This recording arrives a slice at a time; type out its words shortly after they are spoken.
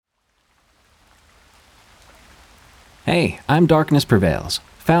Hey, I'm Darkness Prevails,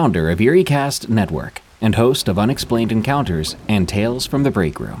 founder of EerieCast Network and host of Unexplained Encounters and Tales from the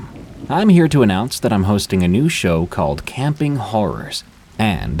Break Room. I'm here to announce that I'm hosting a new show called Camping Horrors,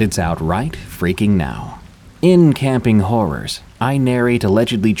 and it's out right freaking now. In Camping Horrors, I narrate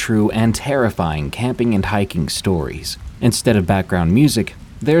allegedly true and terrifying camping and hiking stories. Instead of background music,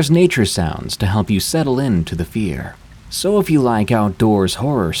 there's nature sounds to help you settle into the fear. So if you like outdoors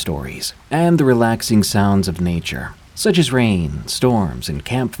horror stories and the relaxing sounds of nature, such as rain, storms, and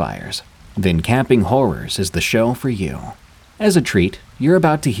campfires, then Camping Horrors is the show for you. As a treat, you're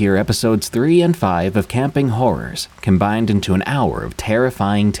about to hear episodes 3 and 5 of Camping Horrors combined into an hour of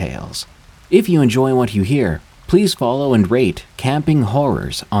terrifying tales. If you enjoy what you hear, please follow and rate Camping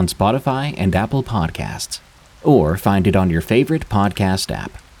Horrors on Spotify and Apple Podcasts, or find it on your favorite podcast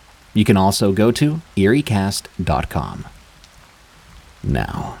app. You can also go to EerieCast.com.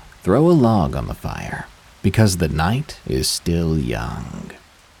 Now, throw a log on the fire, because the night is still young.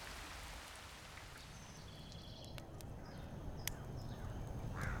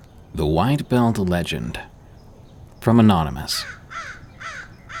 The White Belt Legend. From Anonymous.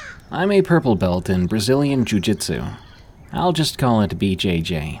 I'm a purple belt in Brazilian Jiu-Jitsu. I'll just call it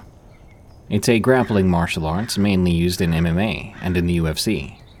BJJ. It's a grappling martial arts mainly used in MMA and in the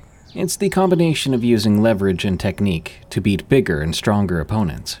UFC. It's the combination of using leverage and technique to beat bigger and stronger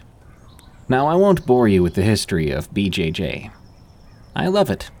opponents. Now, I won't bore you with the history of BJJ. I love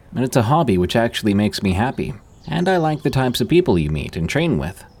it, and it's a hobby which actually makes me happy, and I like the types of people you meet and train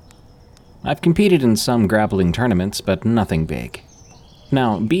with. I've competed in some grappling tournaments, but nothing big.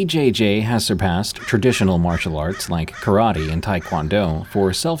 Now, BJJ has surpassed traditional martial arts like karate and taekwondo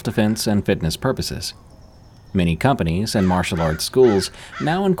for self-defense and fitness purposes. Many companies and martial arts schools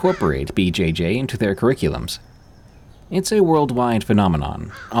now incorporate BJJ into their curriculums. It's a worldwide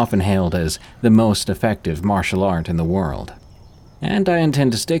phenomenon, often hailed as the most effective martial art in the world, and I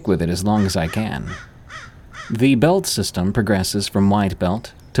intend to stick with it as long as I can. The belt system progresses from white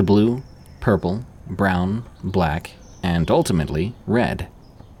belt to blue, purple, brown, black, and ultimately red.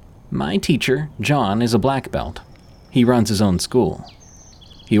 My teacher, John, is a black belt. He runs his own school.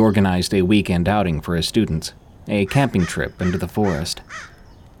 He organized a weekend outing for his students, a camping trip into the forest.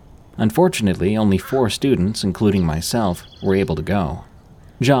 Unfortunately, only 4 students, including myself, were able to go.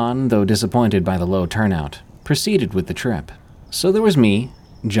 John, though disappointed by the low turnout, proceeded with the trip. So there was me,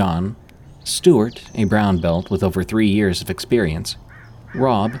 John, Stuart, a brown belt with over 3 years of experience,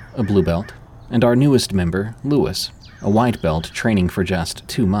 Rob, a blue belt, and our newest member, Lewis, a white belt training for just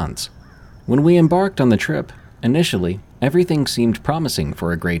 2 months. When we embarked on the trip, initially, everything seemed promising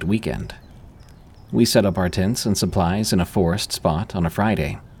for a great weekend. We set up our tents and supplies in a forest spot on a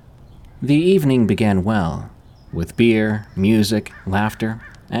Friday. The evening began well, with beer, music, laughter,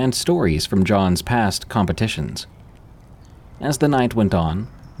 and stories from John's past competitions. As the night went on,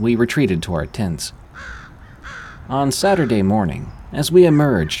 we retreated to our tents. On Saturday morning, as we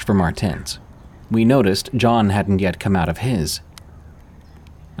emerged from our tents, we noticed John hadn't yet come out of his.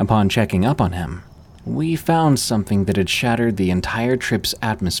 Upon checking up on him, we found something that had shattered the entire trip's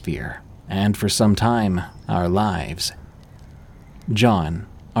atmosphere, and for some time, our lives. John,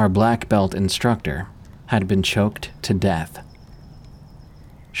 our black belt instructor, had been choked to death.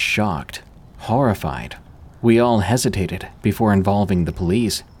 Shocked, horrified, we all hesitated before involving the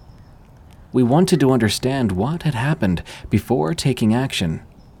police. We wanted to understand what had happened before taking action.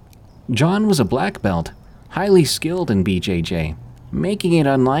 John was a black belt, highly skilled in BJJ, making it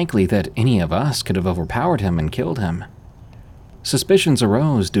unlikely that any of us could have overpowered him and killed him. Suspicions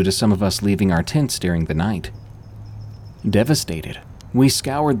arose due to some of us leaving our tents during the night. Devastated, we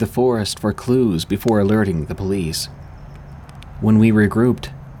scoured the forest for clues before alerting the police. When we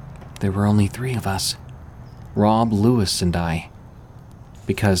regrouped, there were only 3 of us, Rob, Lewis, and I.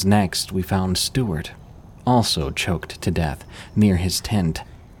 Because next we found Stuart, also choked to death near his tent.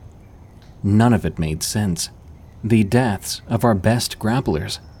 None of it made sense. The deaths of our best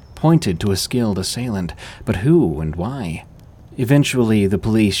grapplers pointed to a skilled assailant, but who and why? Eventually, the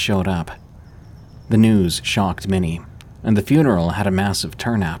police showed up. The news shocked many, and the funeral had a massive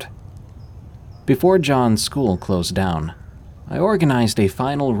turnout. Before John's school closed down, I organized a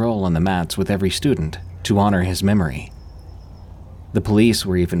final roll on the mats with every student to honor his memory. The police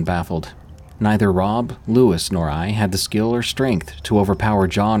were even baffled. Neither Rob, Lewis, nor I had the skill or strength to overpower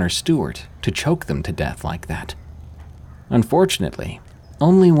John or Stuart to choke them to death like that. Unfortunately,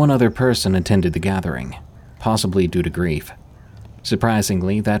 only one other person attended the gathering, possibly due to grief.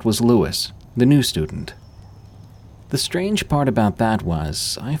 Surprisingly, that was Lewis, the new student. The strange part about that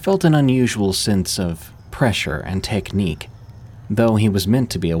was, I felt an unusual sense of pressure and technique, though he was meant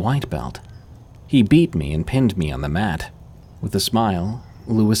to be a white belt. He beat me and pinned me on the mat. With a smile,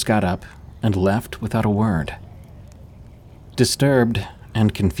 Lewis got up and left without a word. Disturbed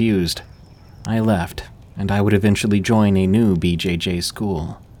and confused, I left, and I would eventually join a new BJJ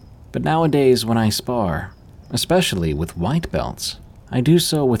school. But nowadays when I spar, especially with white belts, I do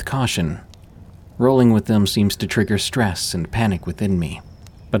so with caution. Rolling with them seems to trigger stress and panic within me,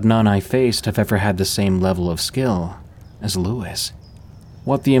 but none I faced have ever had the same level of skill as Lewis.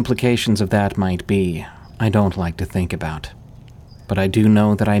 What the implications of that might be, I don't like to think about. But I do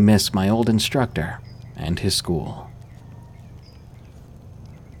know that I miss my old instructor and his school.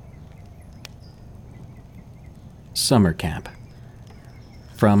 Summer Camp.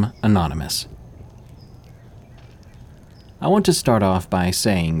 From Anonymous. I want to start off by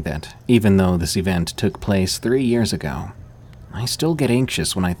saying that even though this event took place 3 years ago, I still get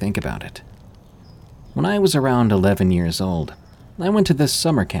anxious when I think about it. When I was around 11 years old, I went to this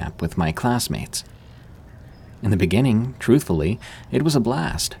summer camp with my classmates. In the beginning, truthfully, it was a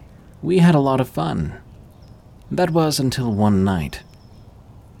blast. We had a lot of fun. That was until one night.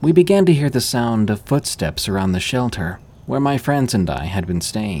 We began to hear the sound of footsteps around the shelter where my friends and I had been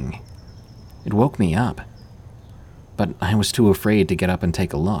staying. It woke me up, but I was too afraid to get up and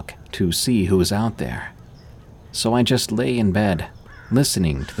take a look to see who was out there. So I just lay in bed,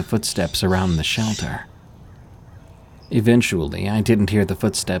 listening to the footsteps around the shelter. Eventually, I didn't hear the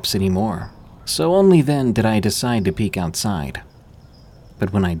footsteps anymore, so only then did I decide to peek outside.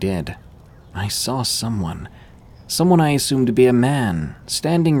 But when I did, I saw someone I assumed to be a man,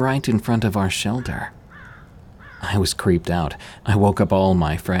 standing right in front of our shelter. I was creeped out. I woke up all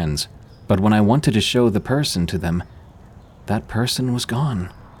my friends, but when I wanted to show the person to them, that person was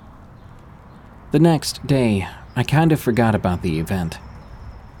gone. The next day, I kind of forgot about the event.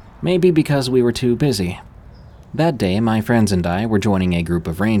 Maybe because we were too busy. That day, my friends and I were joining a group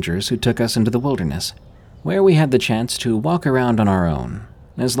of rangers who took us into the wilderness, where we had the chance to walk around on our own,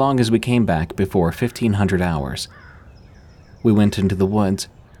 as long as we came back before 1500 hours. We went into the woods,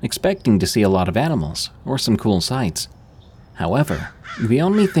 expecting to see a lot of animals or some cool sights. However, the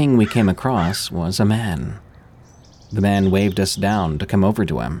only thing we came across was a man. The man waved us down to come over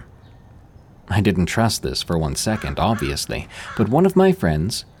to him. I didn't trust this for 1 second, obviously, but one of my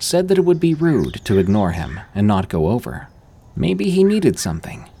friends said that it would be rude to ignore him and not go over. Maybe he needed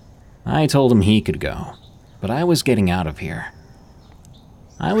something. I told him he could go, but I was getting out of here.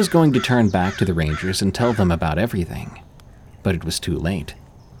 I was going to turn back to the Rangers and tell them about everything, but it was too late.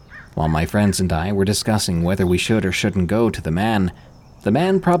 While my friends and I were discussing whether we should or shouldn't go to the man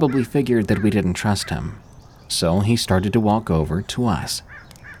probably figured that we didn't trust him, so he started to walk over to us.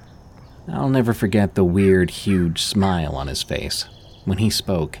 I'll never forget the weird, huge smile on his face when he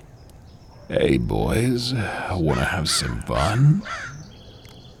spoke. "Hey boys, wanna have some fun?"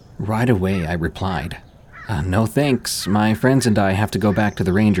 Right away I replied, "No thanks, my friends and I have to go back to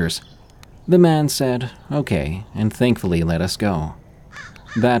the Rangers." The man said, "Okay," and thankfully let us go.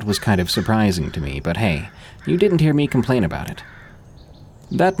 That was kind of surprising to me, but hey, you didn't hear me complain about it.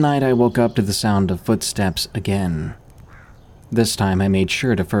 That night I woke up to the sound of footsteps again. This time I made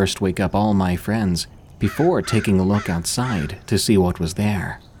sure to first wake up all my friends before taking a look outside to see what was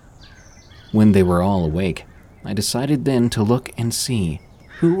there. When they were all awake, I decided then to look and see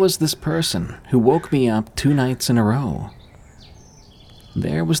who was this person who woke me up 2 nights in a row.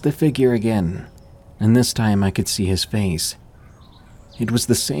 There was the figure again, and this time I could see his face. It was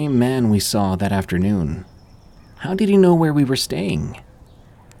the same man we saw that afternoon. How did he know where we were staying?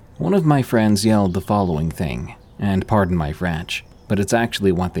 One of my friends yelled the following thing, and pardon my French, but it's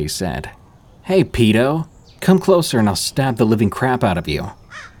actually what they said. "Hey, pedo, come closer and I'll stab the living crap out of you."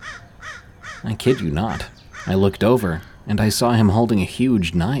 I kid you not. I looked over, and I saw him holding a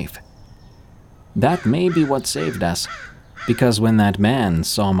huge knife. That may be what saved us, because when that man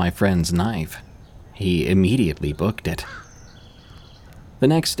saw my friend's knife, he immediately booked it. The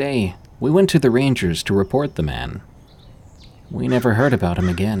next day, we went to the Rangers to report the man. We never heard about him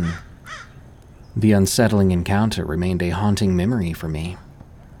again. The unsettling encounter remained a haunting memory for me,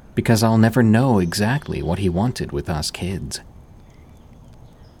 because I'll never know exactly what he wanted with us kids.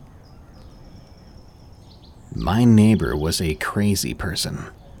 My neighbor was a crazy person.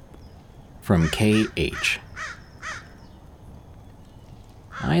 From KH.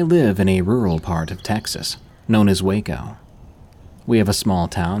 I live in a rural part of Texas, known as Waco. We have a small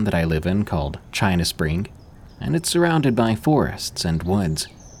town that I live in called China Spring, and it's surrounded by forests and woods.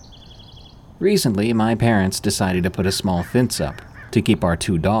 Recently, my parents decided to put a small fence up to keep our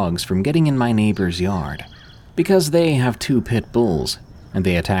 2 dogs from getting in my neighbor's yard, because they have 2 pit bulls, and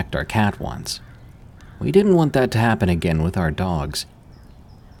they attacked our cat once. We didn't want that to happen again with our dogs.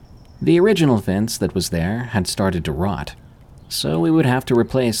 The original fence that was there had started to rot, so we would have to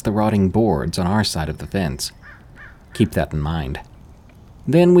replace the rotting boards on our side of the fence. Keep that in mind.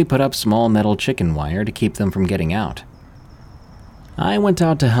 Then we put up small metal chicken wire to keep them from getting out. I went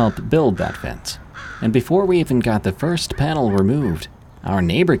out to help build that fence, and before we even got the first panel removed, our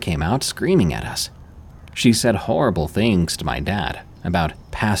neighbor came out screaming at us. She said horrible things to my dad about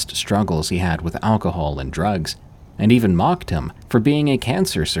past struggles he had with alcohol and drugs, and even mocked him for being a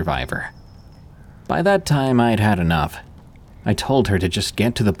cancer survivor. By that time, I'd had enough. I told her to just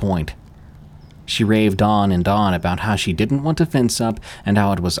get to the point. She raved on and on about how she didn't want to fence up and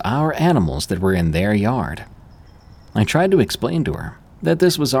how it was our animals that were in their yard. I tried to explain to her that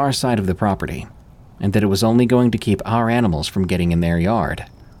this was our side of the property, and that it was only going to keep our animals from getting in their yard.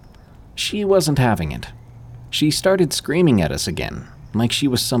 She wasn't having it. She started screaming at us again, like she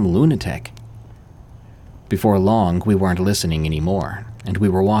was some lunatic. Before long, we weren't listening anymore, and we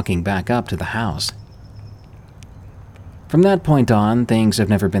were walking back up to the house. From that point on, things have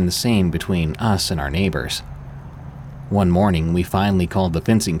never been the same between us and our neighbors. One morning, we finally called the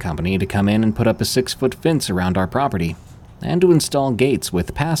fencing company to come in and put up a 6-foot fence around our property, and to install gates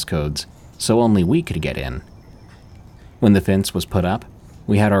with passcodes so only we could get in. When the fence was put up,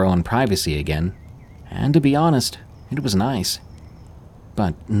 we had our own privacy again, and to be honest, it was nice.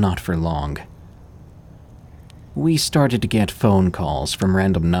 But not for long. We started to get phone calls from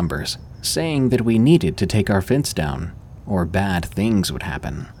random numbers saying that we needed to take our fence down, or bad things would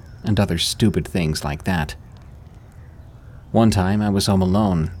happen, and other stupid things like that. One time I was home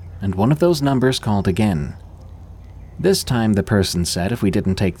alone, and one of those numbers called again. This time the person said if we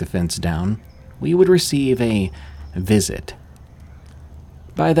didn't take the fence down, we would receive a visit.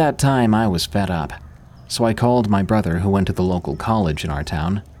 By that time I was fed up, so I called my brother who went to the local college in our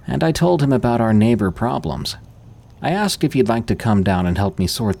town, and I told him about our neighbor problems. I asked if he'd like to come down and help me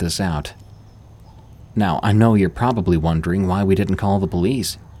sort this out. Now, I know you're probably wondering why we didn't call the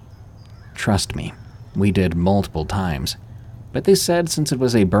police. Trust me, we did multiple times, but they said since it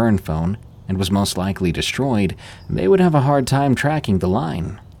was a burn phone and was most likely destroyed, they would have a hard time tracking the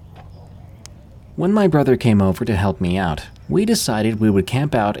line. When my brother came over to help me out, we decided we would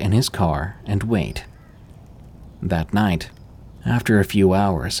camp out in his car and wait. That night, after a few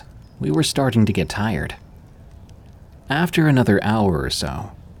hours, we were starting to get tired. After another hour or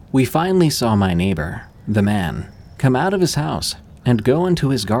so, we finally saw my neighbor, the man, come out of his house and go into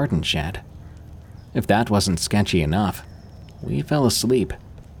his garden shed. If that wasn't sketchy enough, we fell asleep,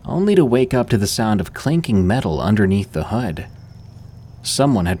 only to wake up to the sound of clinking metal underneath the hood.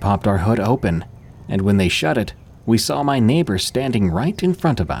 Someone had popped our hood open, and when they shut it, we saw my neighbor standing right in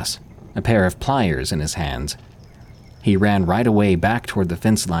front of us, a pair of pliers in his hands. He ran right away back toward the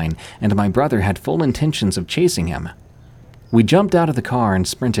fence line, and my brother had full intentions of chasing him. We jumped out of the car and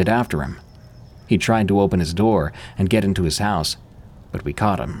sprinted after him. He tried to open his door and get into his house, but we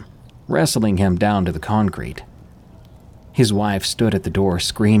caught him, wrestling him down to the concrete. His wife stood at the door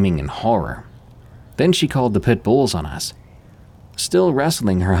screaming in horror. Then she called the pit bulls on us. Still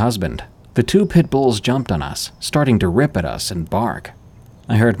wrestling her husband, the 2 pit bulls jumped on us, starting to rip at us and bark.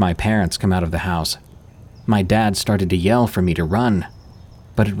 I heard my parents come out of the house. My dad started to yell for me to run,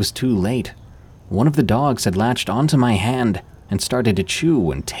 but it was too late. One of the dogs had latched onto my hand and started to chew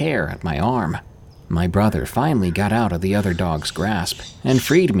and tear at my arm. My brother finally got out of the other dog's grasp and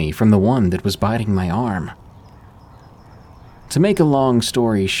freed me from the one that was biting my arm. To make a long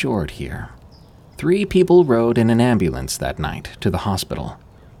story short here, 3 people rode in an ambulance that night to the hospital.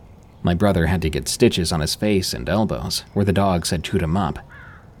 My brother had to get stitches on his face and elbows where the dogs had chewed him up.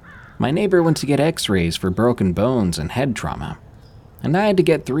 My neighbor went to get x-rays for broken bones and head trauma, and I had to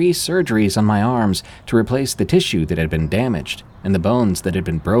get 3 surgeries on my arms to replace the tissue that had been damaged and the bones that had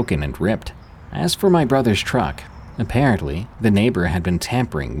been broken and ripped. As for my brother's truck, apparently the neighbor had been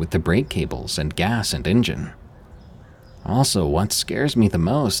tampering with the brake cables and gas and engine. Also, what scares me the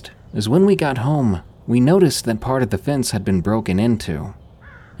most is when we got home, we noticed that part of the fence had been broken into,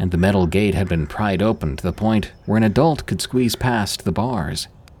 and the metal gate had been pried open to the point where an adult could squeeze past the bars.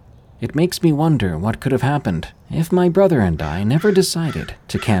 It makes me wonder what could have happened if my brother and I never decided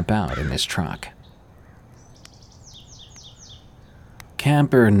to camp out in this truck.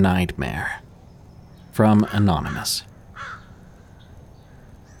 Camper Nightmare. From Anonymous.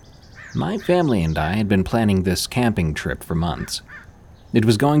 My family and I had been planning this camping trip for months. It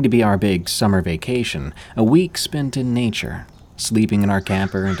was going to be our big summer vacation, a week spent in nature, sleeping in our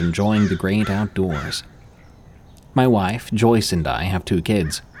camper and enjoying the great outdoors. My wife, Joyce, and I have 2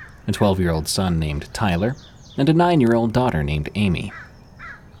 kids, a 12-year-old son named Tyler, and a 9-year-old daughter named Amy.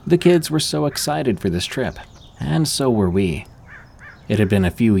 The kids were so excited for this trip, and so were we. It had been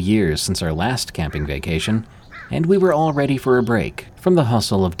a few years since our last camping vacation, and we were all ready for a break from the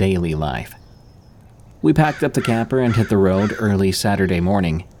hustle of daily life. We packed up the camper and hit the road early Saturday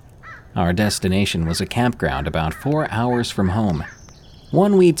morning. Our destination was a campground about 4 hours from home,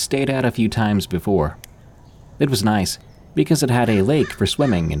 one we'd stayed at a few times before. It was nice because it had a lake for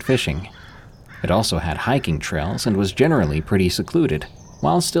swimming and fishing. It also had hiking trails and was generally pretty secluded,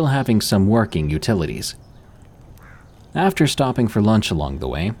 while still having some working utilities. After stopping for lunch along the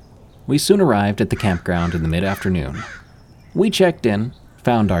way, we soon arrived at the campground in the mid-afternoon. We checked in,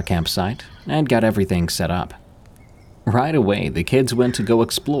 found our campsite, and got everything set up. Right away, the kids went to go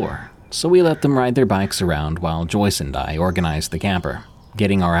explore, so we let them ride their bikes around while Joyce and I organized the camper,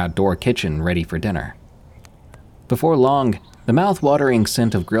 getting our outdoor kitchen ready for dinner. Before long, the mouth-watering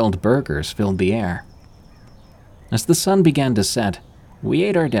scent of grilled burgers filled the air. As the sun began to set, we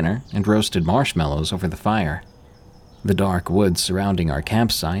ate our dinner and roasted marshmallows over the fire. The dark woods surrounding our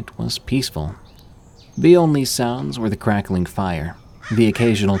campsite was peaceful. The only sounds were the crackling fire, the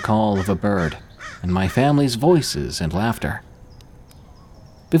occasional call of a bird, and my family's voices and laughter.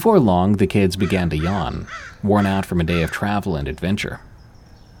 Before long, the kids began to yawn, worn out from a day of travel and adventure.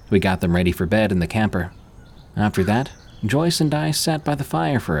 We got them ready for bed in the camper. After that, Joyce and I sat by the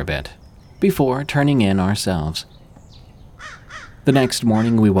fire for a bit, before turning in ourselves. The next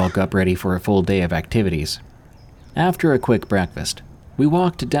morning, we woke up ready for a full day of activities. After a quick breakfast, we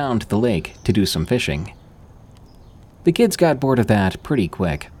walked down to the lake to do some fishing. The kids got bored of that pretty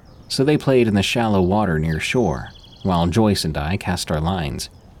quick, so they played in the shallow water near shore, while Joyce and I cast our lines.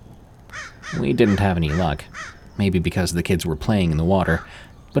 We didn't have any luck, maybe because the kids were playing in the water,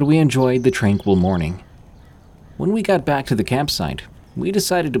 but we enjoyed the tranquil morning. When we got back to the campsite, we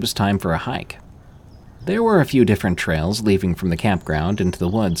decided it was time for a hike. There were a few different trails leading from the campground into the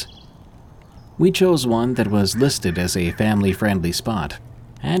woods. We chose one that was listed as a family-friendly spot,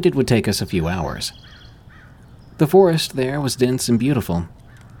 and it would take us a few hours. The forest there was dense and beautiful.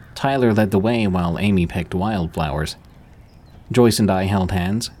 Tyler led the way while Amy picked wildflowers. Joyce and I held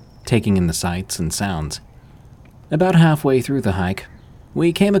hands, taking in the sights and sounds. About halfway through the hike,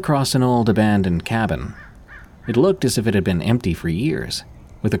 we came across an old abandoned cabin. It looked as if it had been empty for years,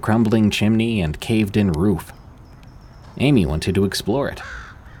 with a crumbling chimney and caved-in roof. Amy wanted to explore it,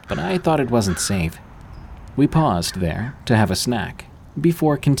 but I thought it wasn't safe. We paused there to have a snack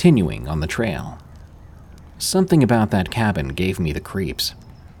before continuing on the trail. Something about that cabin gave me the creeps.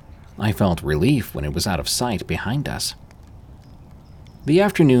 I felt relief when it was out of sight behind us. The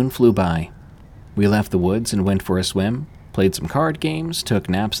afternoon flew by. We left the woods and went for a swim, played some card games, took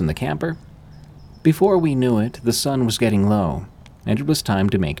naps in the camper. Before we knew it, the sun was getting low, and it was time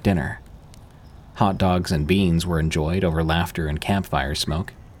to make dinner. Hot dogs and beans were enjoyed over laughter and campfire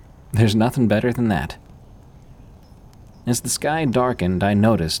smoke. There's nothing better than that. As the sky darkened, I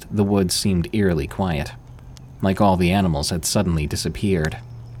noticed the woods seemed eerily quiet, like all the animals had suddenly disappeared.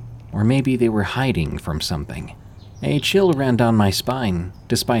 Or maybe they were hiding from something. A chill ran down my spine,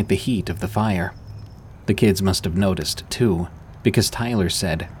 despite the heat of the fire. The kids must have noticed, too, because Tyler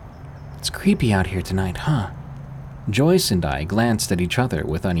said, "It's creepy out here tonight, huh?" Joyce and I glanced at each other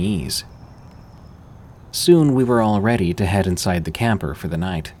with unease. Soon we were all ready to head inside the camper for the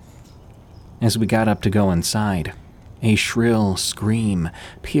night. As we got up to go inside, a shrill scream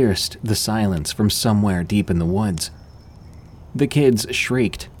pierced the silence from somewhere deep in the woods. The kids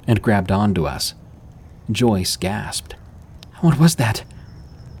shrieked and grabbed onto us. Joyce gasped. "What was that?"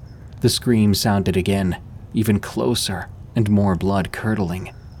 The scream sounded again, even closer and more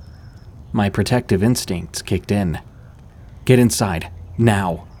blood-curdling. My protective instincts kicked in. "Get inside,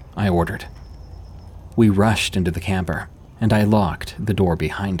 now," I ordered. We rushed into the camper, and I locked the door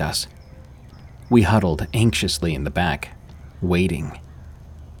behind us. We huddled anxiously in the back, waiting.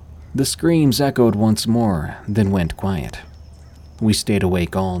 The screams echoed once more, then went quiet. We stayed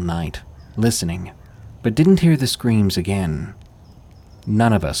awake all night, listening, but didn't hear the screams again.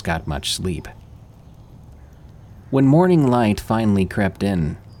 None of us got much sleep. When morning light finally crept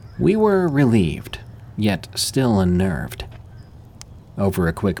in, we were relieved, yet still unnerved. Over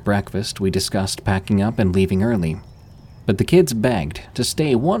a quick breakfast, we discussed packing up and leaving early, but the kids begged to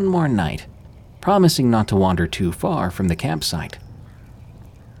stay one more night, promising not to wander too far from the campsite.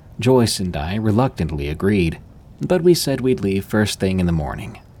 Joyce and I reluctantly agreed, but we said we'd leave first thing in the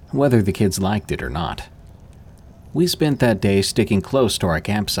morning, whether the kids liked it or not. We spent that day sticking close to our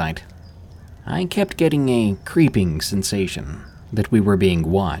campsite. I kept getting a creeping sensation that we were being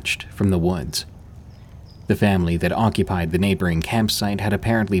watched from the woods. The family that occupied the neighboring campsite had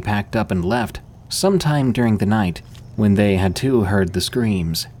apparently packed up and left sometime during the night when they had too heard the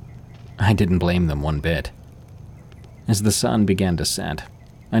screams. I didn't blame them one bit. As the sun began to set,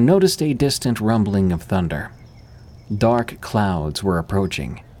 I noticed a distant rumbling of thunder. Dark clouds were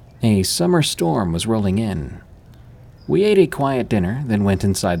approaching. A summer storm was rolling in. We ate a quiet dinner, then went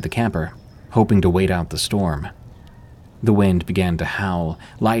inside the camper, hoping to wait out the storm. The wind began to howl,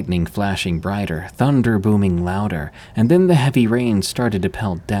 lightning flashing brighter, thunder booming louder, and then the heavy rain started to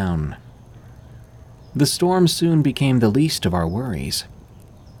pelt down. The storm soon became the least of our worries.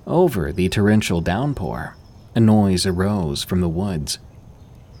 Over the torrential downpour, a noise arose from the woods.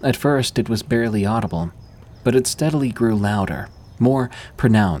 At first it was barely audible, but it steadily grew louder, more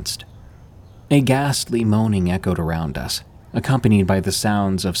pronounced. A ghastly moaning echoed around us, accompanied by the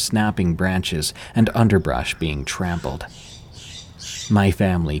sounds of snapping branches and underbrush being trampled. My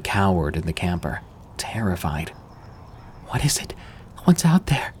family cowered in the camper, terrified. "What is it? What's out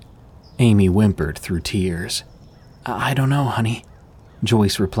there?" Amy whimpered through tears. "I don't know, honey,"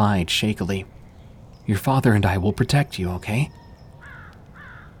 Joyce replied shakily. "Your father and I will protect you, okay?"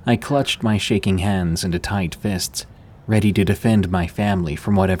 I clutched my shaking hands into tight fists, ready to defend my family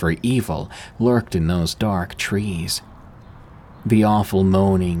from whatever evil lurked in those dark trees. The awful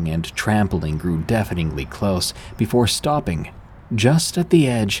moaning and trampling grew deafeningly close before stopping just at the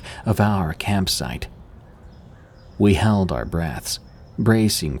edge of our campsite. We held our breaths,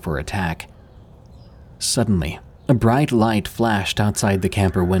 bracing for attack. Suddenly, a bright light flashed outside the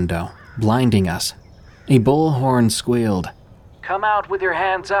camper window, blinding us. A bullhorn squealed, "Come out with your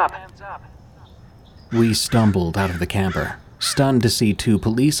hands up!" We stumbled out of the camper, stunned to see two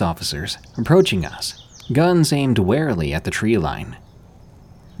police officers approaching us, guns aimed warily at the tree line.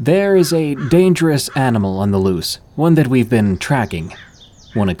 "There is a dangerous animal on the loose, one that we've been tracking,"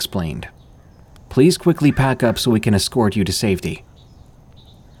 one explained. "Please quickly pack up so we can escort you to safety."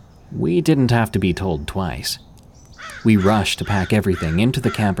 We didn't have to be told twice. We rushed to pack everything into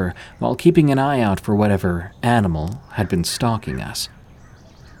the camper while keeping an eye out for whatever animal had been stalking us.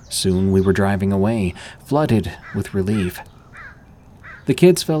 Soon we were driving away, flooded with relief. The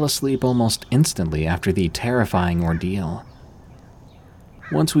kids fell asleep almost instantly after the terrifying ordeal.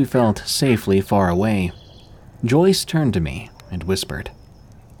 Once we felt safely far away, Joyce turned to me and whispered,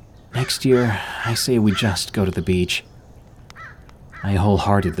 "Next year, I say we just go to the beach." I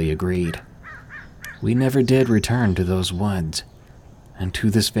wholeheartedly agreed. We never did return to those woods, and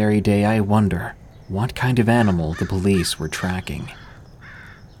to this very day I wonder what kind of animal the police were tracking.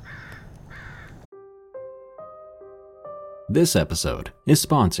 This episode is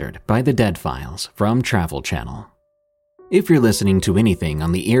sponsored by The Dead Files from Travel Channel. If you're listening to anything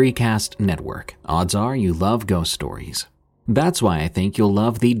on the EerieCast network, odds are you love ghost stories. That's why I think you'll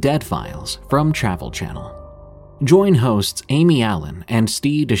love The Dead Files from Travel Channel. Join hosts Amy Allen and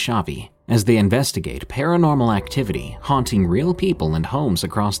Steve DeShavi as they investigate paranormal activity haunting real people and homes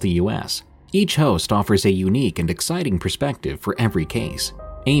across the U.S. Each host offers a unique and exciting perspective for every case.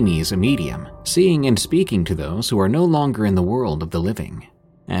 Amy is a medium, seeing and speaking to those who are no longer in the world of the living.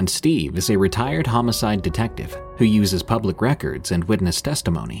 And Steve is a retired homicide detective who uses public records and witness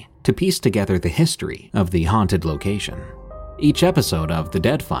testimony to piece together the history of the haunted location. Each episode of The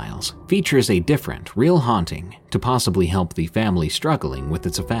Dead Files features a different, real haunting to possibly help the family struggling with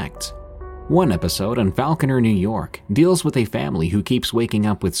its effects. One episode on Falconer, New York, deals with a family who keeps waking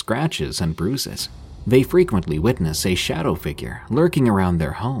up with scratches and bruises. They frequently witness a shadow figure lurking around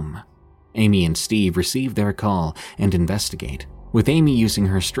their home. Amy and Steve receive their call and investigate, with Amy using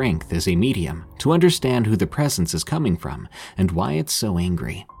her strength as a medium to understand who the presence is coming from and why it's so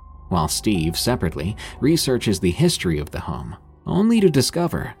angry, while Steve, separately, researches the history of the home, only to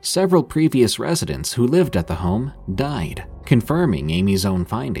discover several previous residents who lived at the home died, confirming Amy's own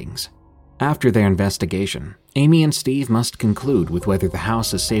findings. After their investigation, Amy and Steve must conclude with whether the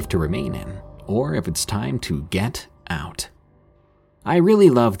house is safe to remain in, or if it's time to get out. I really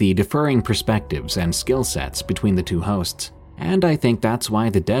love the differing perspectives and skill sets between the two hosts, and I think that's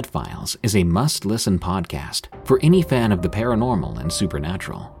why The Dead Files is a must-listen podcast for any fan of the paranormal and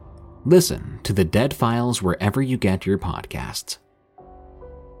supernatural. Listen to The Dead Files wherever you get your podcasts.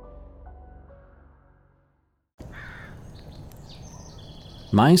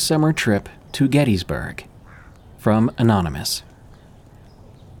 My Summer Trip to Gettysburg, from Anonymous.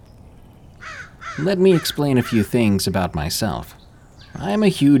 Let me explain a few things about myself. I am a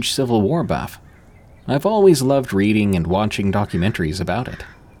huge Civil War buff. I've always loved reading and watching documentaries about it.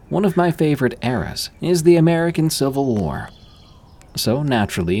 One of my favorite eras is the American Civil War. So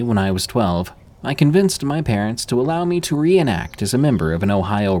naturally, when I was 12, I convinced my parents to allow me to reenact as a member of an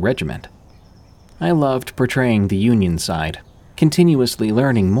Ohio regiment. I loved portraying the Union side, continuously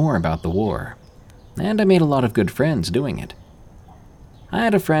learning more about the war, and I made a lot of good friends doing it. I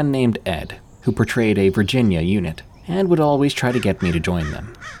had a friend named Ed, who portrayed a Virginia unit, and would always try to get me to join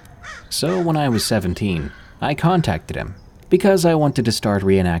them. So when I was 17, I contacted him because I wanted to start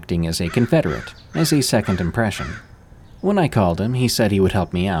reenacting as a Confederate, as a second impression. When I called him, he said he would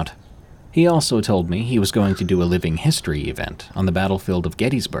help me out. He also told me he was going to do a living history event on the battlefield of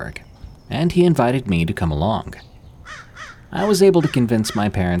Gettysburg, and he invited me to come along. I was able to convince my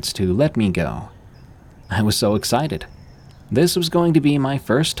parents to let me go. I was so excited. This was going to be my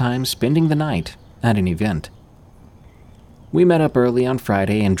first time spending the night at an event. We met up early on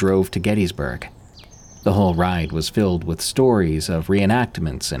Friday and drove to Gettysburg. The whole ride was filled with stories of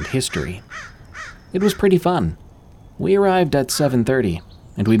reenactments and history. It was pretty fun. We arrived at 7:30,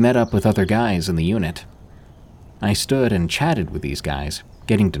 and we met up with other guys in the unit. I stood and chatted with these guys,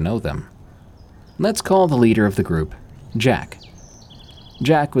 getting to know them. Let's call the leader of the group Jack.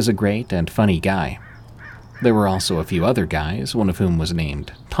 Jack was a great and funny guy. There were also a few other guys, one of whom was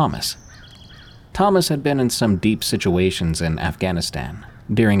named Thomas. Thomas had been in some deep situations in Afghanistan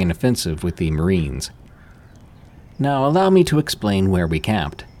during an offensive with the Marines. Now allow me to explain where we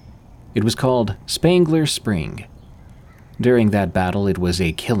camped. It was called Spangler Spring. During that battle, it was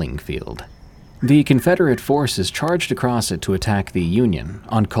a killing field. The Confederate forces charged across it to attack the Union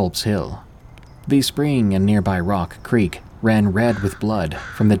on Culp's Hill. The spring and nearby Rock Creek ran red with blood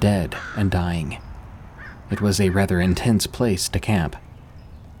from the dead and dying. It was a rather intense place to camp.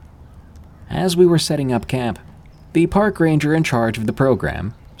 As we were setting up camp, the park ranger in charge of the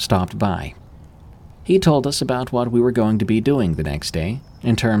program stopped by. He told us about what we were going to be doing the next day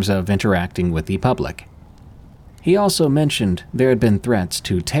in terms of interacting with the public. He also mentioned there had been threats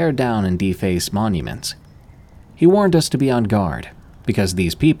to tear down and deface monuments. He warned us to be on guard because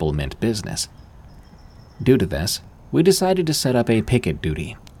these people meant business. Due to this, we decided to set up a picket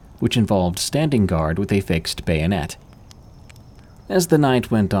duty, which involved standing guard with a fixed bayonet. As the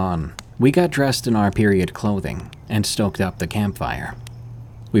night went on, we got dressed in our period clothing and stoked up the campfire.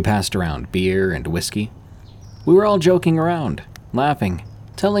 We passed around beer and whiskey. We were all joking around, laughing,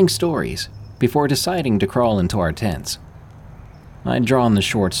 telling stories, before deciding to crawl into our tents. I'd drawn the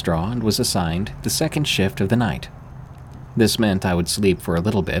short straw and was assigned the second shift of the night. This meant I would sleep for a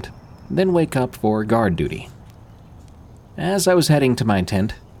little bit, then wake up for guard duty. As I was heading to my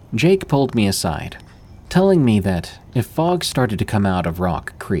tent, Jake pulled me aside, telling me that if fog started to come out of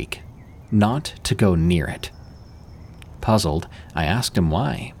Rock Creek, not to go near it. Puzzled, I asked him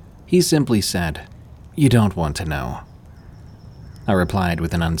why. He simply said, "You don't want to know." I replied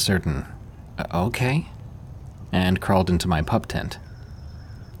with an uncertain, "Okay," and crawled into my pup tent.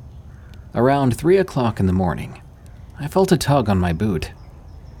 Around 3 o'clock in the morning, I felt a tug on my boot.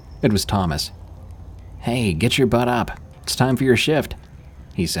 It was Thomas. "Hey, get your butt up. It's time for your shift,"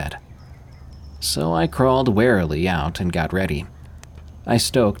 he said. So I crawled warily out and got ready. I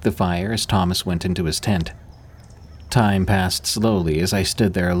stoked the fire as Thomas went into his tent. Time passed slowly as I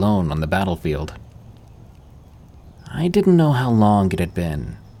stood there alone on the battlefield. I didn't know how long it had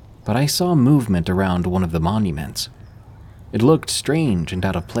been, but I saw movement around one of the monuments. It looked strange and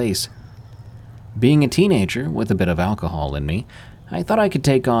out of place. Being a teenager with a bit of alcohol in me, I thought I could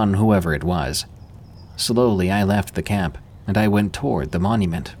take on whoever it was. Slowly, I left the camp, and I went toward the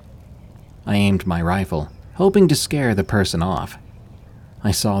monument. I aimed my rifle, hoping to scare the person off.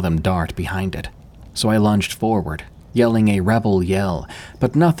 I saw them dart behind it, so I lunged forward, yelling a rebel yell,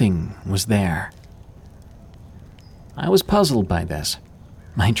 but nothing was there. I was puzzled by this.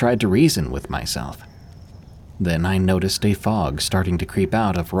 I tried to reason with myself. Then I noticed a fog starting to creep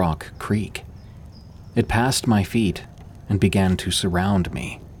out of Rock Creek. It passed my feet and began to surround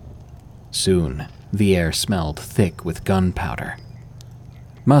me. Soon, the air smelled thick with gunpowder.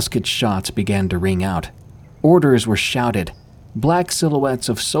 Musket shots began to ring out. Orders were shouted. Black silhouettes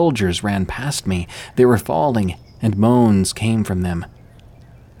of soldiers ran past me. They were falling, and moans came from them.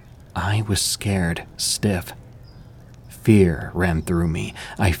 I was scared, stiff. Fear ran through me.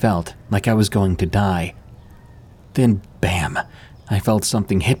 I felt like I was going to die. Then, bam, I felt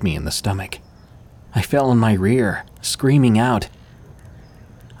something hit me in the stomach. I fell on my rear, screaming out.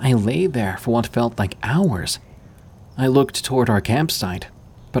 I lay there for what felt like hours. I looked toward our campsite,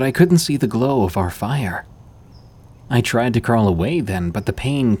 but I couldn't see the glow of our fire. I tried to crawl away then, but the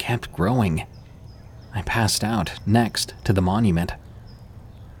pain kept growing. I passed out next to the monument.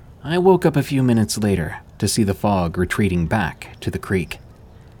 I woke up a few minutes later to see the fog retreating back to the creek.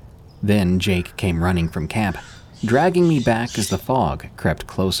 Then Jake came running from camp, dragging me back as the fog crept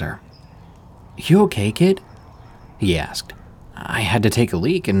closer. "You okay, kid?" he asked. "I had to take a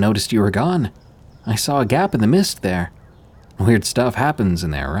leak and noticed you were gone. I saw a gap in the mist there. Weird stuff happens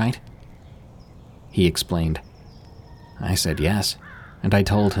in there, right?" He explained. I said yes, and I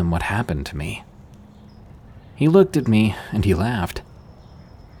told him what happened to me. He looked at me and he laughed.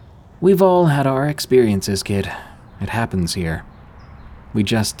 "We've all had our experiences, kid. It happens here. We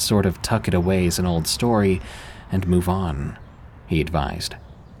just sort of tuck it away as an old story and move on," he advised.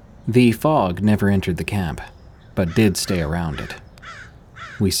 The fog never entered the camp, but did stay around it.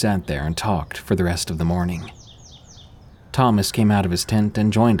 We sat there and talked for the rest of the morning. Thomas came out of his tent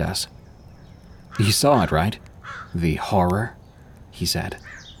and joined us. "You saw it, right? The horror?" he said.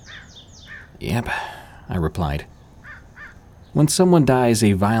 "Yep," I replied. "When someone dies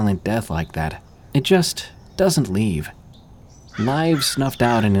a violent death like that, it just doesn't leave. Lives snuffed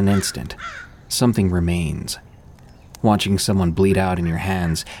out in an instant. Something remains. Watching someone bleed out in your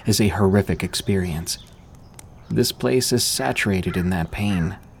hands is a horrific experience. This place is saturated in that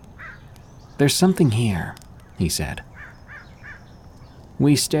pain. There's something here," he said.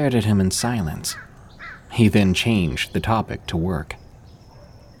 We stared at him in silence. He then changed the topic to work.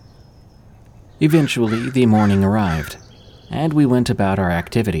 Eventually, the morning arrived, and we went about our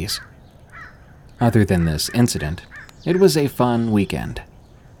activities. Other than this incident, it was a fun weekend.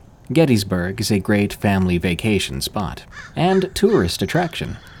 Gettysburg is a great family vacation spot and tourist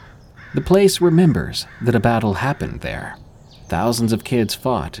attraction. The place remembers that a battle happened there. Thousands of kids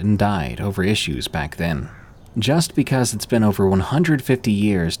fought and died over issues back then. Just because it's been over 150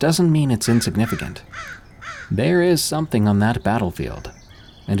 years doesn't mean it's insignificant. There is something on that battlefield,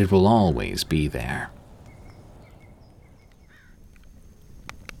 and it will always be there.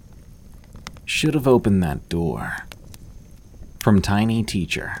 Should have opened that door. From Tiny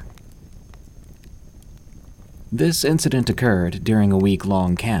Teacher. This incident occurred during a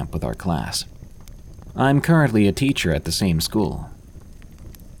week-long camp with our class. I'm currently a teacher at the same school.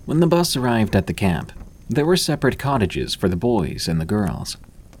 When the bus arrived at the camp, there were separate cottages for the boys and the girls.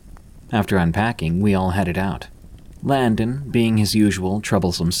 After unpacking, we all headed out. Landon, being his usual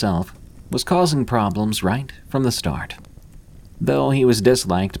troublesome self, was causing problems right from the start. Though he was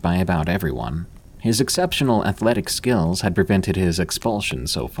disliked by about everyone, his exceptional athletic skills had prevented his expulsion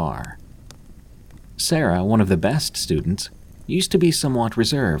so far. Sarah, one of the best students, used to be somewhat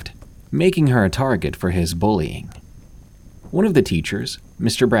reserved, making her a target for his bullying. One of the teachers,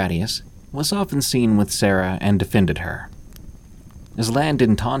 Mr. Bradius, was often seen with Sarah and defended her. As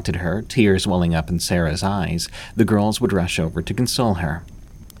Landon taunted her, tears welling up in Sarah's eyes, the girls would rush over to console her.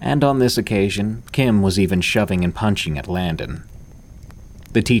 And on this occasion, Kim was even shoving and punching at Landon.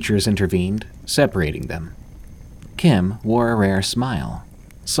 The teachers intervened, separating them. Kim wore a rare smile,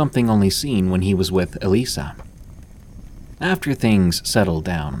 something only seen when he was with Elisa. After things settled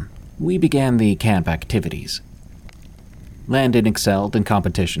down, we began the camp activities. Landon excelled in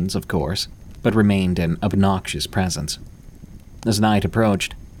competitions, of course, but remained an obnoxious presence. As night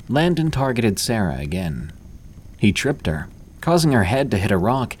approached, Landon targeted Sarah again. He tripped her, causing her head to hit a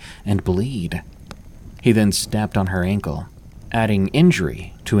rock and bleed. He then stepped on her ankle, adding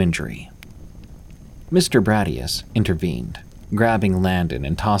injury to injury. Mr. Bradius intervened, grabbing Landon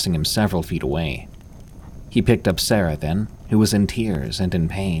and tossing him several feet away. He picked up Sarah then, who was in tears and in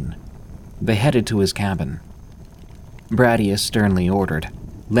pain. They headed to his cabin. Bradius sternly ordered,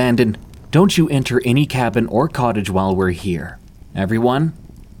 "Landon, don't you enter any cabin or cottage while we're here. Everyone,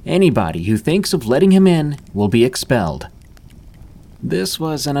 anybody who thinks of letting him in will be expelled." This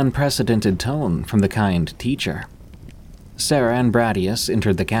was an unprecedented tone from the kind teacher. Sarah and Bradius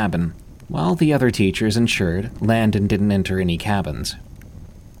entered the cabin, while the other teachers ensured Landon didn't enter any cabins.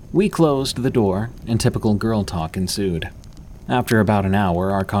 We closed the door, and typical girl talk ensued. After about an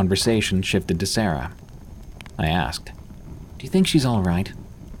hour, our conversation shifted to Sarah. I asked, "Do you think she's all right?"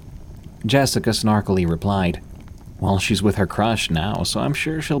 Jessica snarkily replied, "Well, she's with her crush now, so I'm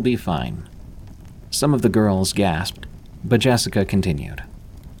sure she'll be fine." Some of the girls gasped, but Jessica continued,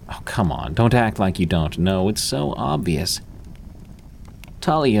 "Oh, come on, don't act like you don't know, it's so obvious."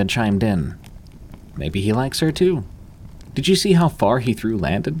 Talia chimed in, "Maybe he likes her too. Did you see how far he threw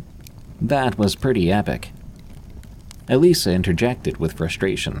Landon? That was pretty epic." Elisa interjected with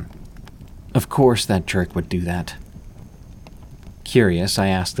frustration, "Of course that jerk would do that." Curious, I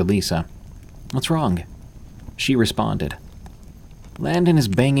asked Elisa, "What's wrong?" She responded, "Landon is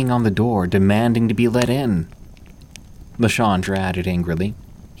banging on the door, demanding to be let in." LaShandra added angrily,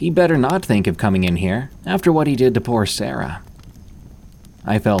 "He better not think of coming in here, after what he did to poor Sarah."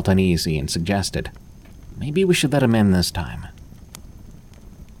 I felt uneasy and suggested, "Maybe we should let him in this time."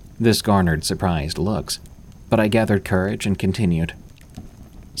 This garnered surprised looks, but I gathered courage and continued,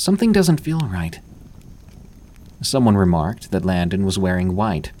 "Something doesn't feel right." Someone remarked that Landon was wearing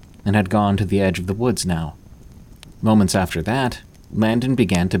white and had gone to the edge of the woods now. Moments after that, Landon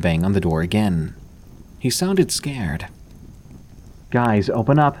began to bang on the door again. He sounded scared. "Guys,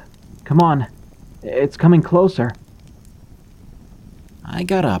 open up. Come on." It's coming closer. I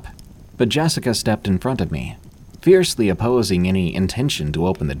got up, but Jessica stepped in front of me, fiercely opposing any intention to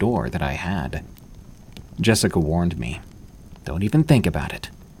open the door that I had. Jessica warned me, "Don't even think about it."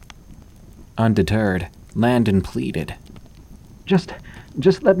 Undeterred, Landon pleaded,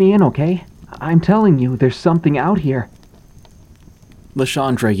 Just let me in, okay? I'm telling you, there's something out here.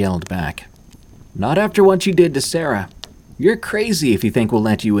 LaShondra yelled back, "Not after what you did to Sarah. You're crazy if you think we'll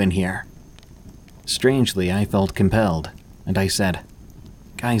let you in here." Strangely, I felt compelled, and I said,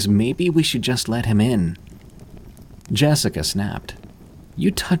 "Guys, maybe we should just let him in." Jessica snapped,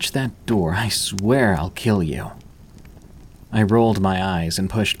 "You touch that door, I swear I'll kill you." I rolled my eyes and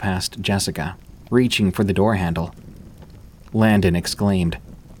pushed past Jessica, reaching for the door handle. Landon exclaimed,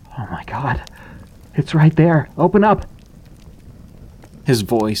 Oh my god. It's right there. Open up. His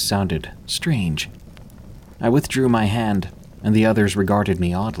voice sounded strange. I withdrew my hand, and the others regarded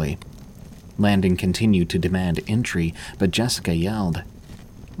me oddly. Landon continued to demand entry, but Jessica yelled,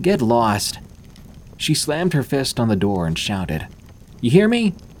 "Get lost!" She slammed her fist on the door and shouted, "You hear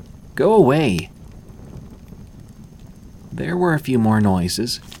me? Go away!" There were a few more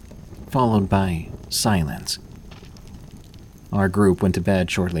noises, followed by silence. Our group went to bed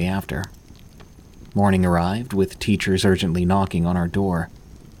shortly after. Morning arrived, with teachers urgently knocking on our door.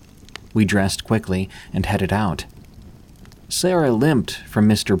 We dressed quickly and headed out. Sarah limped from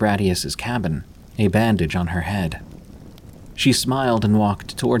Mr. Bradius's cabin, a bandage on her head. She smiled and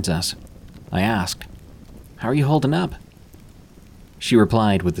walked towards us. I asked, "How are you holding up?" She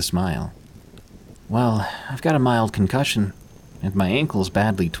replied with a smile, "Well, I've got a mild concussion, and my ankle's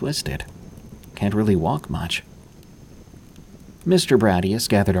badly twisted. Can't really walk much." Mr. Bradius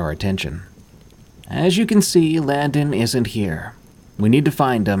gathered our attention. "As you can see, Landon isn't here. We need to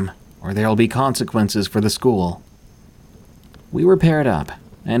find him, or there'll be consequences for the school." We were paired up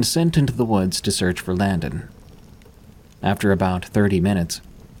and sent into the woods to search for Landon. After about 30 minutes,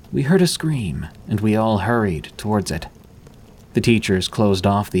 we heard a scream, and we all hurried towards it. The teachers closed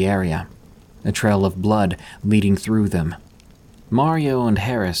off the area, a trail of blood leading through them. Mario and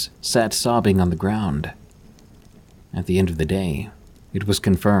Harris sat sobbing on the ground. At the end of the day, it was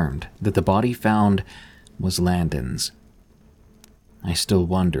confirmed that the body found was Landon's. I still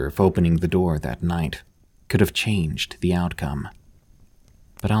wonder if opening the door that night could have changed the outcome,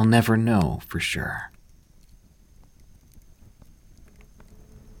 but I'll never know for sure.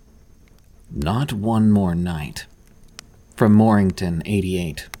 Not One More Night, from Morrington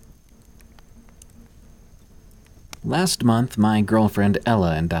 88. Last month, my girlfriend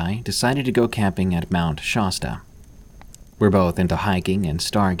Ella and I decided to go camping at Mount Shasta. We're both into hiking and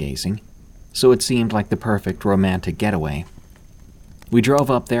stargazing, so it seemed like the perfect romantic getaway. We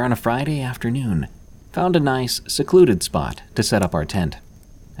drove up there on a Friday afternoon, found a nice, secluded spot to set up our tent,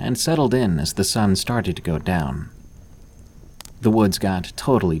 and settled in as the sun started to go down. The woods got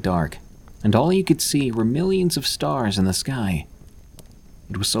totally dark, and all you could see were millions of stars in the sky.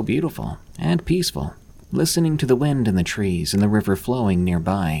 It was so beautiful and peaceful, listening to the wind in the trees and the river flowing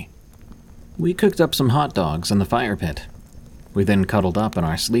nearby. We cooked up some hot dogs in the fire pit. We then cuddled up in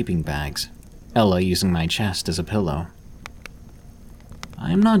our sleeping bags, Ella using my chest as a pillow.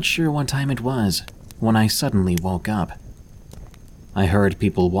 I'm not sure what time it was when I suddenly woke up. I heard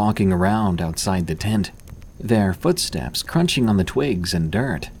people walking around outside the tent, their footsteps crunching on the twigs and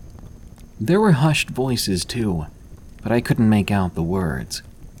dirt. There were hushed voices too, but I couldn't make out the words.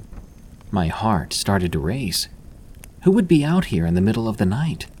 My heart started to race. Who would be out here in the middle of the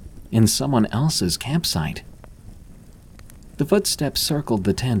night, in someone else's campsite? The footsteps circled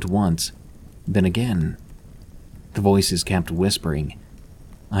the tent once, then again. The voices kept whispering.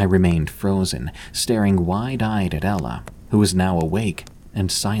 I remained frozen, staring wide-eyed at Ella, who was now awake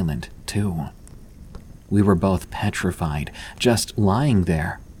and silent too. We were both petrified, just lying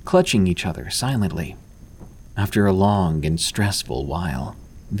there, clutching each other silently. After a long and stressful while,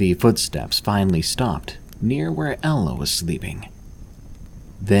 the footsteps finally stopped near where Ella was sleeping.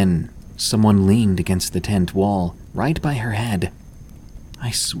 Then someone leaned against the tent wall, right by her head.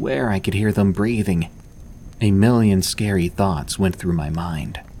 I swear I could hear them breathing. A million scary thoughts went through my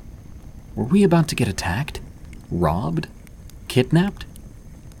mind. Were we about to get attacked? Robbed? Kidnapped?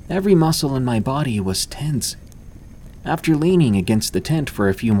 Every muscle in my body was tense. After leaning against the tent for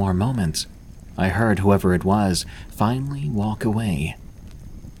a few more moments, I heard whoever it was finally walk away.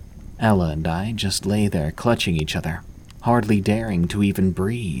 Ella and I just lay there clutching each other, hardly daring to even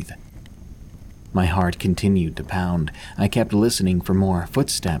breathe. My heart continued to pound. I kept listening for more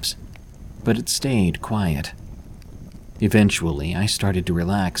footsteps, but it stayed quiet. Eventually, I started to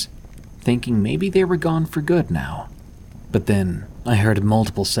relax, thinking maybe they were gone for good now. But then I heard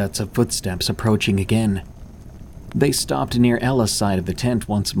multiple sets of footsteps approaching again. They stopped near Ella's side of the tent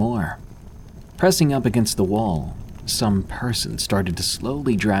once more. Pressing up against the wall, some person started to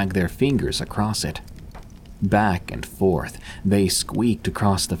slowly drag their fingers across it. Back and forth, they squeaked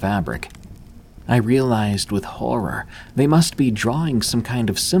across the fabric. I realized with horror they must be drawing some kind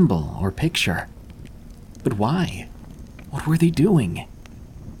of symbol or picture. But why? What were they doing?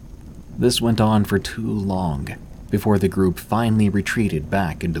 This went on for too long before the group finally retreated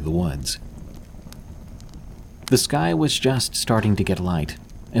back into the woods. The sky was just starting to get light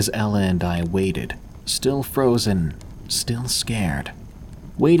as Ella and I waited, still frozen, still scared,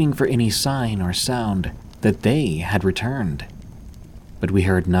 waiting for any sign or sound that they had returned. But we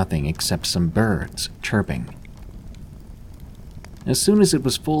heard nothing except some birds chirping. As soon as it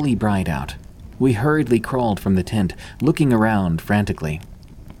was fully bright out, we hurriedly crawled from the tent, looking around frantically.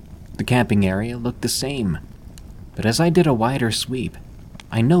 The camping area looked the same, but as I did a wider sweep,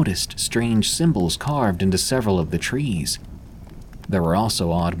 I noticed strange symbols carved into several of the trees. There were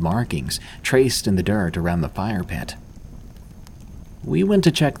also odd markings traced in the dirt around the fire pit. We went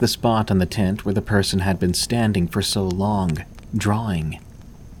to check the spot on the tent where the person had been standing for so long, drawing.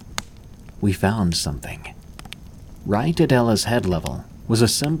 We found something. Right at Ella's head level was a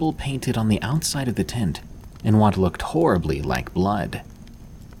symbol painted on the outside of the tent in what looked horribly like blood.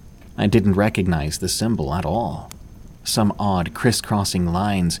 I didn't recognize the symbol at all. Some odd crisscrossing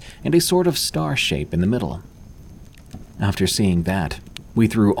lines and a sort of star shape in the middle. After seeing that, we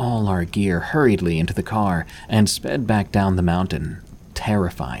threw all our gear hurriedly into the car and sped back down the mountain,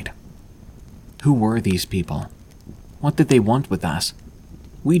 terrified. Who were these people? What did they want with us?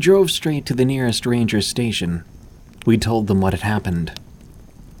 We drove straight to the nearest ranger's station. We told them what had happened.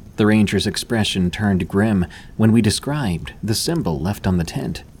 The ranger's expression turned grim when we described the symbol left on the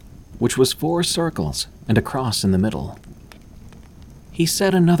tent, which was 4 circles and a cross in the middle. He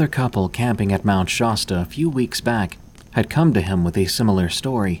said another couple camping at Mount Shasta a few weeks back had come to him with a similar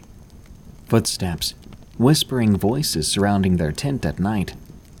story. Footsteps, whispering voices surrounding their tent at night,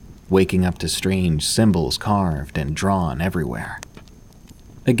 waking up to strange symbols carved and drawn everywhere.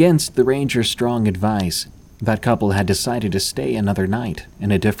 Against the ranger's strong advice, that couple had decided to stay another night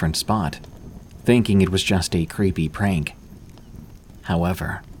in a different spot, thinking it was just a creepy prank.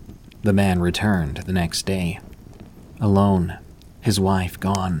 However, the man returned the next day, alone, his wife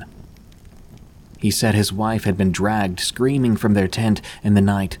gone. He said his wife had been dragged screaming from their tent in the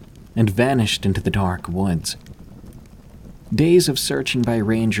night and vanished into the dark woods. Days of searching by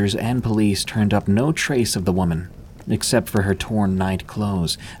rangers and police turned up no trace of the woman, except for her torn night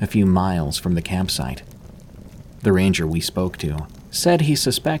clothes a few miles from the campsite. The ranger we spoke to said he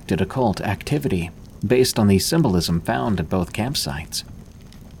suspected occult activity based on the symbolism found at both campsites.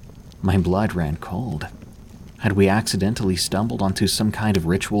 My blood ran cold. Had we accidentally stumbled onto some kind of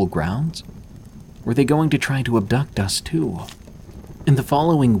ritual grounds? Were they going to try to abduct us too? In the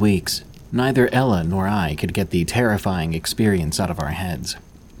following weeks, neither Ella nor I could get the terrifying experience out of our heads.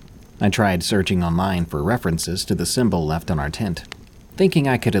 I tried searching online for references to the symbol left on our tent, thinking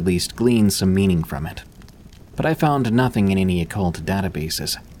I could at least glean some meaning from it. But I found nothing in any occult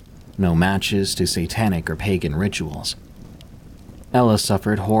databases. No matches to satanic or pagan rituals. Ella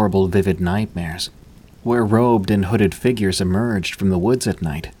suffered horrible vivid nightmares, where robed and hooded figures emerged from the woods at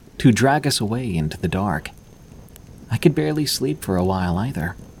night to drag us away into the dark. I could barely sleep for a while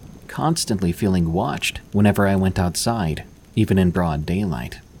either, constantly feeling watched whenever I went outside, even in broad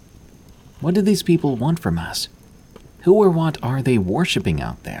daylight. What did these people want from us? Who or what are they worshipping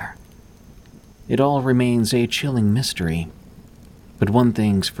out there? It all remains a chilling mystery. But one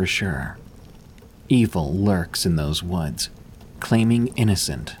thing's for sure. Evil lurks in those woods, claiming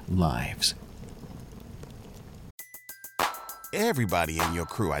innocent lives. Everybody in your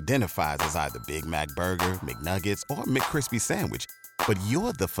crew identifies as either Big Mac Burger, McNuggets, or McCrispy Sandwich. But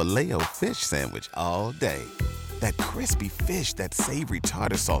you're the Filet-O-Fish Sandwich all day. That crispy fish, that savory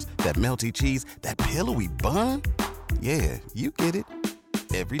tartar sauce, that melty cheese, that pillowy bun. Yeah, you get it.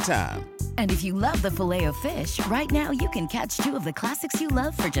 Every time. And if you love the Filet-O-Fish, right now you can catch 2 of the classics you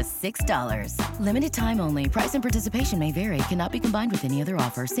love for just $6. Limited time only. Price and participation may vary. Cannot be combined with any other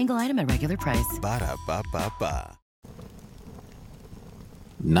offer. Single item at regular price. Ba-da-ba-ba-ba.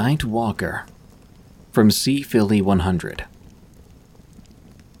 Night Walker from C. Philly 100.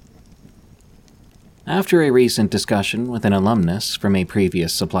 After a recent discussion with an alumnus from a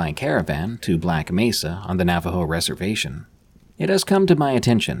previous supply caravan to Black Mesa on the Navajo Reservation, it has come to my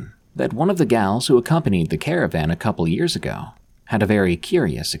attention that one of the gals who accompanied the caravan a couple years ago had a very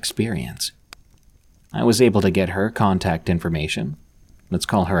curious experience. I was able to get her contact information, let's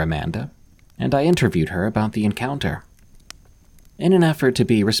call her Amanda, and I interviewed her about the encounter. In an effort to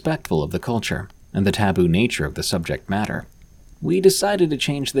be respectful of the culture and the taboo nature of the subject matter, we decided to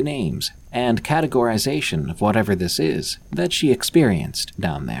change the names and categorization of whatever this is that she experienced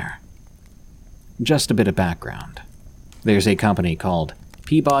down there. Just a bit of background. There's a company called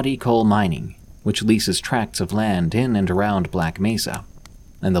Peabody Coal Mining, which leases tracts of land in and around Black Mesa,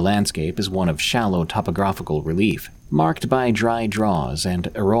 and the landscape is one of shallow topographical relief, marked by dry draws and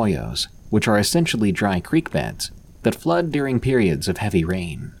arroyos, which are essentially dry creek beds that flood during periods of heavy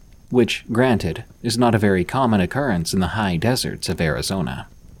rain, which, granted, is not a very common occurrence in the high deserts of Arizona.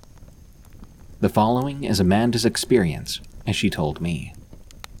 The following is Amanda's experience, as she told me.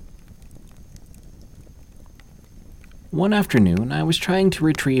 One afternoon, I was trying to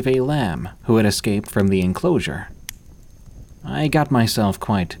retrieve a lamb who had escaped from the enclosure. I got myself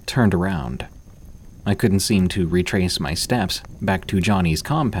quite turned around. I couldn't seem to retrace my steps back to Johnny's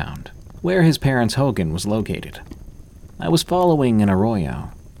compound, where his parents' hogan was located. I was following an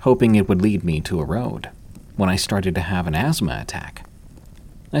arroyo, hoping it would lead me to a road, when I started to have an asthma attack.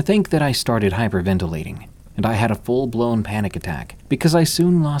 I think that I started hyperventilating, and I had a full-blown panic attack because I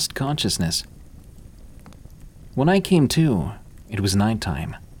soon lost consciousness. When I came to, it was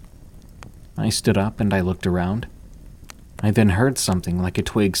nighttime. I stood up and I looked around. I then heard something like a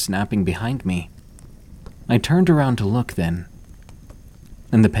twig snapping behind me. I turned around to look then.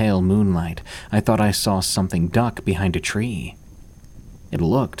 In the pale moonlight, I thought I saw something duck behind a tree. It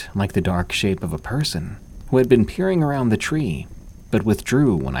looked like the dark shape of a person who had been peering around the tree, but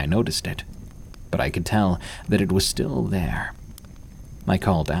withdrew when I noticed it. But I could tell that it was still there. I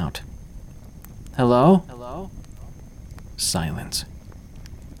called out, "Hello?" Silence.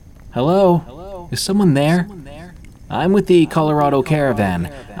 Hello? Is someone there? I'm with the Colorado Caravan.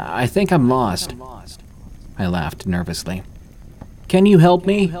 I think I'm lost. I laughed nervously. Can you help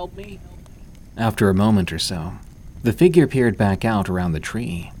me? After a moment or so, the figure peered back out around the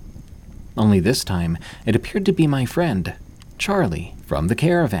tree. Only this time, it appeared to be my friend, Charlie, from the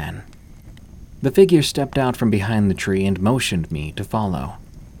caravan. The figure stepped out from behind the tree and motioned me to follow.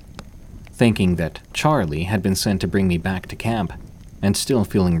 Thinking that Charlie had been sent to bring me back to camp, and still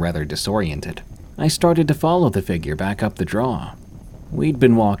feeling rather disoriented, I started to follow the figure back up the draw. We'd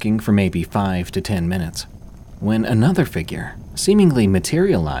been walking for maybe 5 to 10 minutes, when another figure seemingly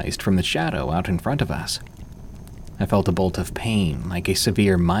materialized from the shadow out in front of us. I felt a bolt of pain, like a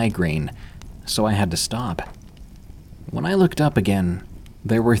severe migraine, so I had to stop. When I looked up again,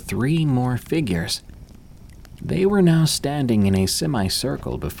 there were 3 more figures. They were now standing in a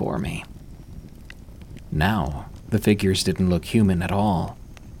semicircle before me. Now, the figures didn't look human at all.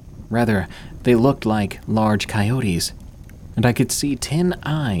 Rather, they looked like large coyotes, and I could see 10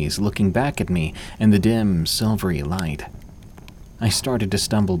 eyes looking back at me in the dim, silvery light. I started to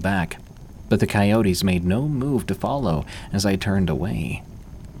stumble back, but the coyotes made no move to follow as I turned away.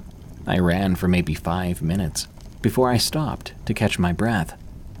 I ran for maybe 5 minutes before I stopped to catch my breath.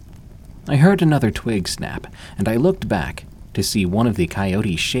 I heard another twig snap, and I looked back to see one of the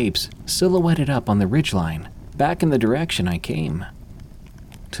coyote shapes silhouetted up on the ridgeline, back in the direction I came.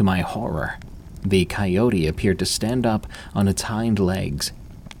 To my horror, the coyote appeared to stand up on its hind legs.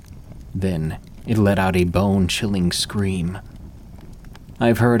 Then it let out a bone-chilling scream.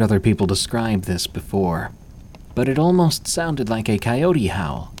 I've heard other people describe this before, but it almost sounded like a coyote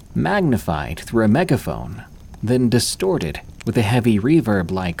howl, magnified through a megaphone, then distorted with a heavy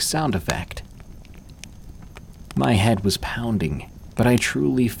reverb-like sound effect. My head was pounding, but I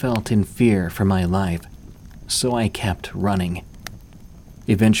truly felt in fear for my life, so I kept running.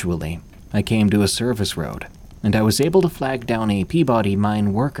 Eventually, I came to a service road, and I was able to flag down a Peabody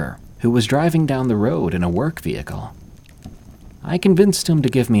mine worker who was driving down the road in a work vehicle. I convinced him to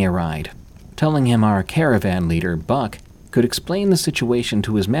give me a ride, telling him our caravan leader, Buck, could explain the situation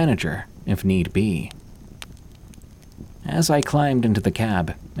to his manager if need be. As I climbed into the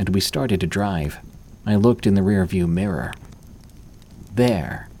cab and we started to drive, I looked in the rearview mirror.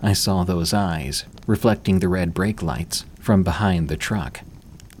 There, I saw those eyes reflecting the red brake lights from behind the truck.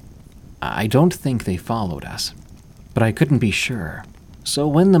 I don't think they followed us, but I couldn't be sure. So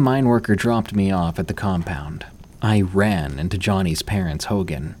when the mine worker dropped me off at the compound, I ran into Johnny's parents'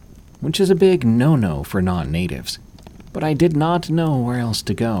 hogan, which is a big no-no for non-natives. But I did not know where else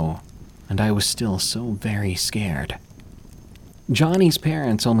to go, and I was still so very scared. Johnny's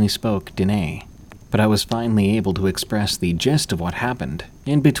parents only spoke Dene, but I was finally able to express the gist of what happened,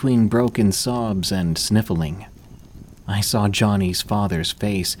 in between broken sobs and sniffling. I saw Johnny's father's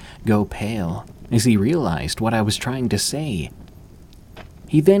face go pale as he realized what I was trying to say.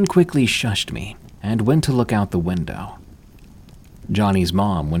 He then quickly shushed me and went to look out the window. Johnny's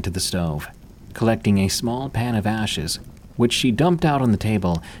mom went to the stove, collecting a small pan of ashes which she dumped out on the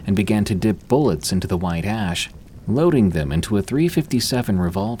table and began to dip bullets into the white ash, loading them into a .357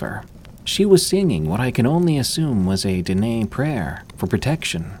 revolver. She was singing what I can only assume was a Dene prayer for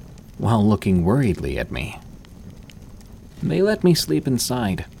protection, while looking worriedly at me. They let me sleep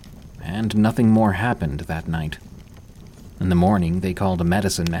inside, and nothing more happened that night. In the morning, they called a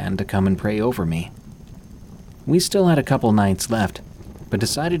medicine man to come and pray over me. We still had a couple nights left, but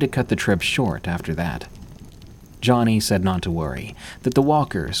decided to cut the trip short after that. Johnny said not to worry, that the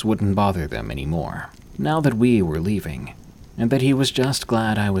walkers wouldn't bother them anymore, now that we were leaving, and that he was just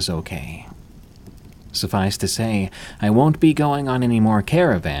glad I was okay. Suffice to say, I won't be going on any more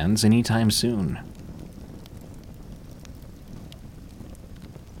caravans anytime soon.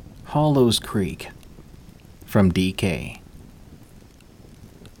 Hollows Creek, from DK.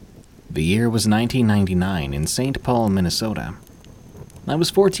 The year was 1999 in St. Paul, Minnesota. I was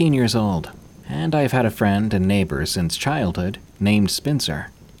 14 years old, and I've had a friend and neighbor since childhood named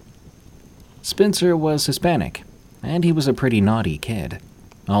Spencer. Spencer was Hispanic, and he was a pretty naughty kid,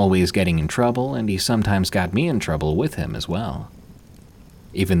 always getting in trouble, and he sometimes got me in trouble with him as well.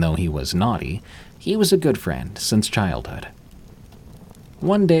 Even though he was naughty, he was a good friend since childhood.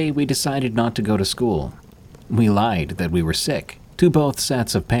 One day we decided not to go to school. We lied that we were sick to both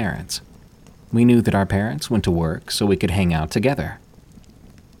sets of parents. We knew that our parents went to work so we could hang out together.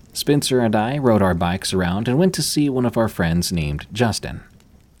 Spencer and I rode our bikes around and went to see one of our friends named Justin.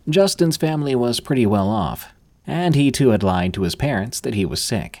 Justin's family was pretty well off, and he too had lied to his parents that he was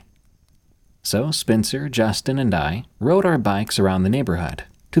sick. So Spencer, Justin, and I rode our bikes around the neighborhood,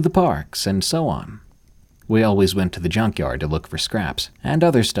 to the parks, and so on. We always went to the junkyard to look for scraps and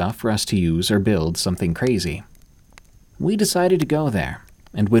other stuff for us to use or build something crazy. We decided to go there,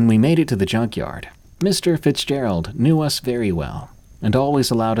 and when we made it to the junkyard, Mr. Fitzgerald knew us very well and always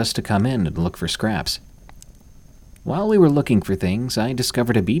allowed us to come in and look for scraps. While we were looking for things, I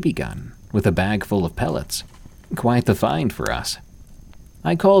discovered a BB gun with a bag full of pellets. Quite the find for us.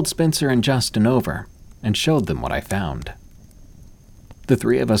 I called Spencer and Justin over and showed them what I found. The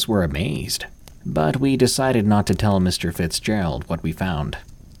three of us were amazed, but we decided not to tell Mr. Fitzgerald what we found.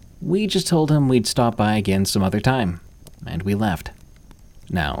 We just told him we'd stop by again some other time, and we left.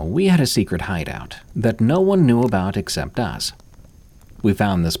 Now, we had a secret hideout that no one knew about except us. We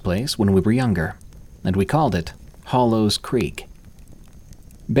found this place when we were younger, and we called it Hollows Creek.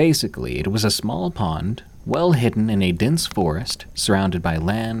 Basically, it was a small pond, well hidden in a dense forest, surrounded by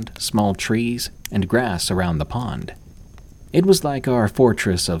land, small trees, and grass around the pond. It was like our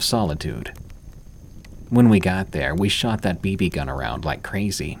fortress of solitude. When we got there, we shot that BB gun around like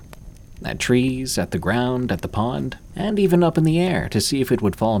crazy. At trees, at the ground, at the pond, and even up in the air to see if it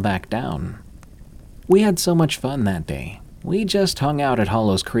would fall back down. We had so much fun that day. We just hung out at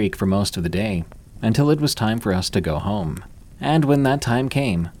Hollows Creek for most of the day, until it was time for us to go home. And when that time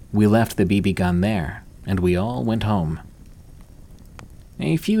came, we left the BB gun there, and we all went home.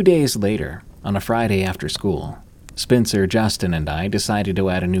 A few days later, on a Friday after school, Spencer, Justin, and I decided to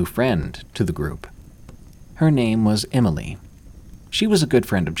add a new friend to the group. Her name was Emily. She was a good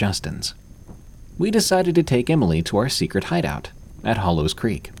friend of Justin's. We decided to take Emily to our secret hideout at Hollows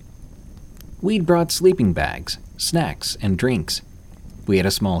Creek. We'd brought sleeping bags, snacks, and drinks. We had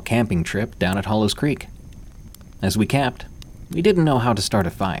a small camping trip down at Hollows Creek. As we camped, we didn't know how to start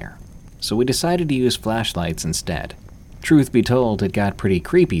a fire, so we decided to use flashlights instead. Truth be told, it got pretty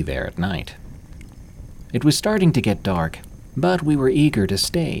creepy there at night. It was starting to get dark, but we were eager to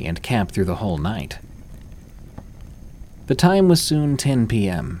stay and camp through the whole night. The time was soon 10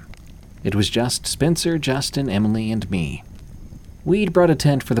 p.m. It was just Spencer, Justin, Emily, and me. We'd brought a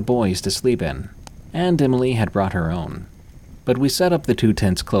tent for the boys to sleep in, and Emily had brought her own. But we set up the two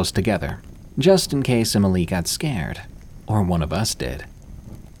tents close together, just in case Emily got scared, or one of us did.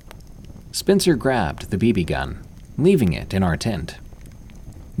 Spencer grabbed the BB gun, leaving it in our tent.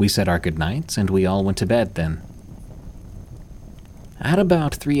 We said our goodnights, and we all went to bed then. At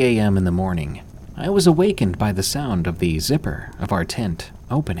about 3 a.m. in the morning, I was awakened by the sound of the zipper of our tent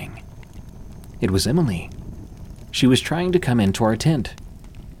opening. It was Emily. She was trying to come into our tent.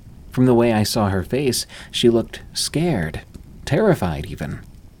 From the way I saw her face, she looked scared, terrified even.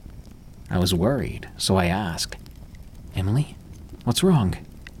 I was worried, so I asked, "Emily, what's wrong?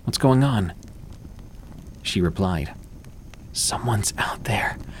 What's going on?" She replied, "Someone's out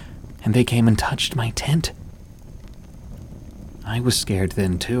there, and they came and touched my tent." I was scared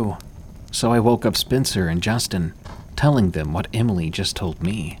then too, so I woke up Spencer and Justin, telling them what Emily just told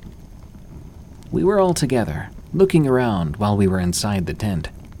me. We were all together, looking around while we were inside the tent.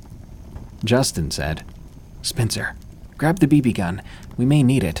 Justin said, "Spencer, grab the BB gun. We may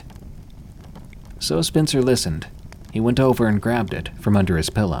need it." So Spencer listened, he went over and grabbed it from under his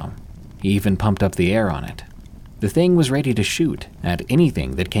pillow. He even pumped up the air on it. The thing was ready to shoot at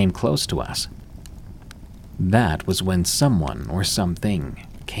anything that came close to us. That was when someone or something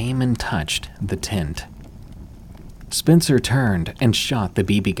came and touched the tent. Spencer turned and shot the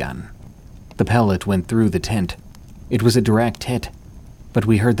BB gun. The pellet went through the tent. It was a direct hit, but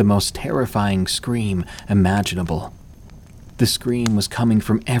we heard the most terrifying scream imaginable. The scream was coming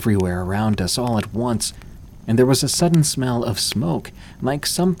from everywhere around us all at once, and there was a sudden smell of smoke, like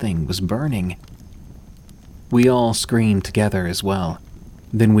something was burning. We all screamed together as well.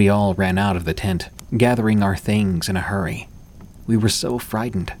 Then we all ran out of the tent, gathering our things in a hurry. We were so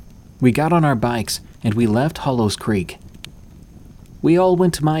frightened. We got on our bikes and we left Hollows Creek. We all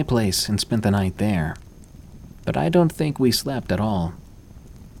went to my place and spent the night there. But I don't think we slept at all.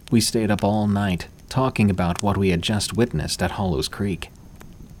 We stayed up all night talking about what we had just witnessed at Hollows Creek.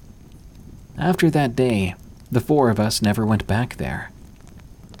 After that day, the four of us never went back there.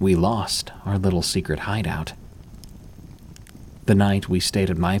 We lost our little secret hideout. The night we stayed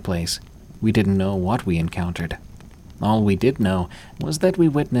at my place, we didn't know what we encountered. All we did know was that we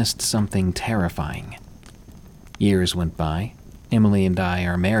witnessed something terrifying. Years went by. Emily and I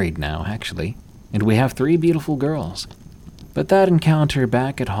are married now, actually, and we have 3 beautiful girls. But that encounter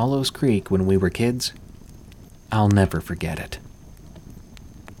back at Hollows Creek when we were kids, I'll never forget it.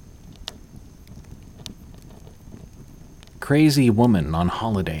 Crazy Woman on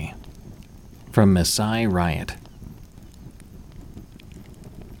Holiday, from Masai Riot.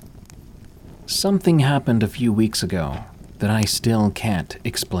 Something happened a few weeks ago that I still can't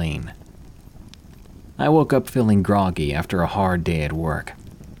explain. I woke up feeling groggy after a hard day at work,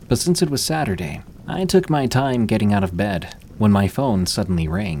 but since it was Saturday, I took my time getting out of bed when my phone suddenly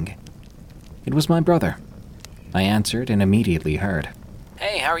rang. It was my brother. I answered and immediately heard,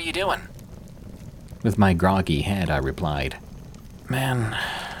 "Hey, how are you doing?" With my groggy head, I replied, "Man,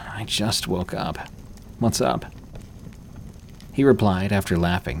 I just woke up. What's up?" He replied after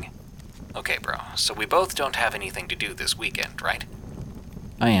laughing, "Okay, bro, so we both don't have anything to do this weekend, right?"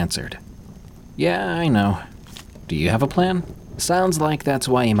 I answered, "Yeah, I know. Do you have a plan? Sounds like that's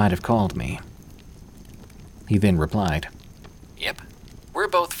why you might have called me." He then replied, "Yep, we're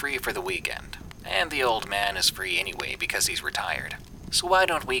both free for the weekend, and the old man is free anyway because he's retired. So why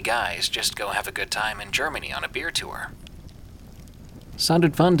don't we guys just go have a good time in Germany on a beer tour?"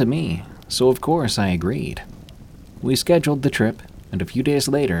 Sounded fun to me, so of course I agreed. We scheduled the trip, and a few days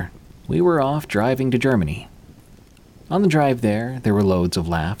later, we were off driving to Germany. On the drive there were loads of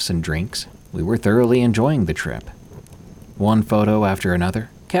laughs and drinks. We were thoroughly enjoying the trip. One photo after another,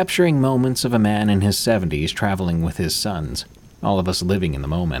 capturing moments of a man in his 70s traveling with his sons, all of us living in the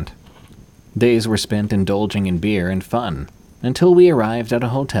moment. Days were spent indulging in beer and fun, until we arrived at a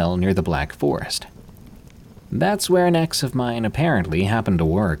hotel near the Black Forest. That's where an ex of mine apparently happened to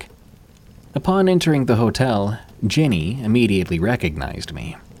work. Upon entering the hotel, Jenny immediately recognized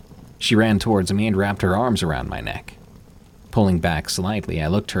me. She ran towards me and wrapped her arms around my neck. Pulling back slightly, I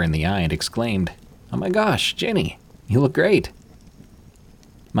looked her in the eye and exclaimed, "Oh my gosh, Jenny, you look great."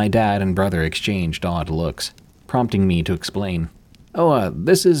 My dad and brother exchanged odd looks, prompting me to explain,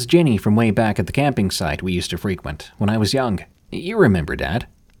 This is Jenny from way back at the camping site we used to frequent when I was young. You remember, Dad."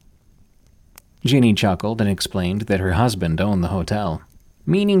 Jenny chuckled and explained that her husband owned the hotel,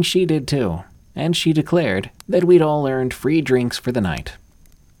 meaning she did too, and she declared that we'd all earned free drinks for the night.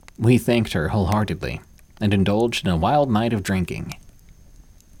 We thanked her wholeheartedly and indulged in a wild night of drinking.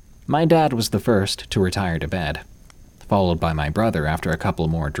 My dad was the first to retire to bed, followed by my brother after a couple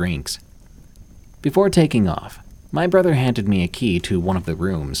more drinks. Before taking off, my brother handed me a key to one of the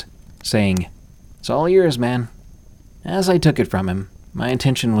rooms, saying, "It's all yours, man." As I took it from him, my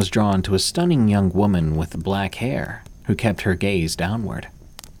attention was drawn to a stunning young woman with black hair who kept her gaze downward.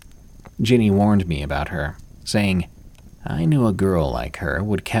 Jenny warned me about her, saying, "I knew a girl like her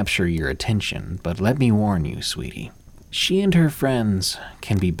would capture your attention, but let me warn you, sweetie, she and her friends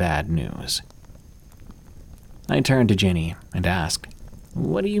can be bad news." I turned to Jenny and asked,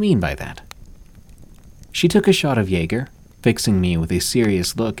 "What do you mean by that?" She took a shot of Jaeger, fixing me with a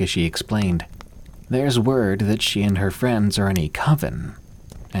serious look as she explained, "There's word that she and her friends are in a coven,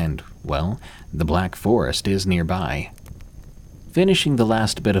 and, well, the Black Forest is nearby." Finishing the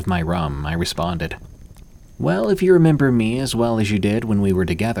last bit of my rum, I responded, "Well, if you remember me as well as you did when we were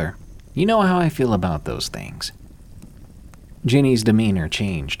together, you know how I feel about those things." Jenny's demeanor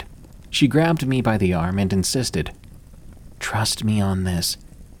changed. She grabbed me by the arm and insisted, "Trust me on this.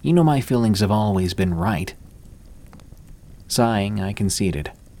 You know my feelings have always been right." Sighing, I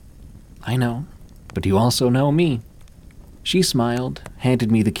conceded, "I know, but you also know me." She smiled,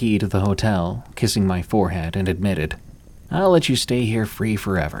 handed me the key to the hotel, kissing my forehead, and admitted, "I'll let you stay here free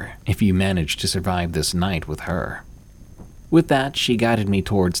forever if you manage to survive this night with her." With that, she guided me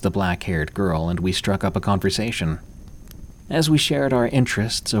towards the black-haired girl and we struck up a conversation. As we shared our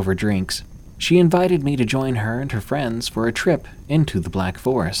interests over drinks, she invited me to join her and her friends for a trip into the Black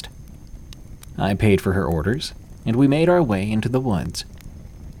Forest. I paid for her orders, and we made our way into the woods.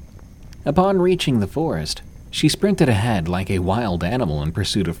 Upon reaching the forest, she sprinted ahead like a wild animal in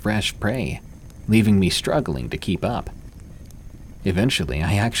pursuit of fresh prey, leaving me struggling to keep up. Eventually,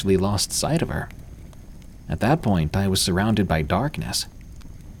 I actually lost sight of her. At that point, I was surrounded by darkness.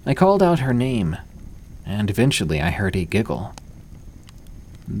 I called out her name, and eventually I heard a giggle.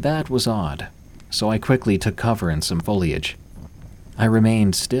 That was odd, so I quickly took cover in some foliage. I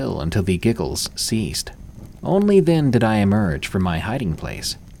remained still until the giggles ceased. Only then did I emerge from my hiding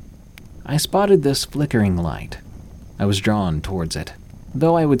place. I spotted this flickering light. I was drawn towards it,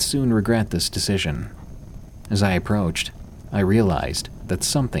 though I would soon regret this decision. As I approached, I realized that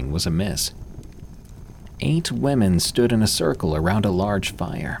something was amiss. 8 women stood in a circle around a large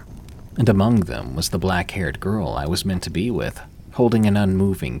fire, and among them was the black-haired girl I was meant to be with, holding an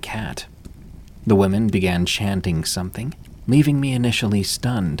unmoving cat. The women began chanting something, leaving me initially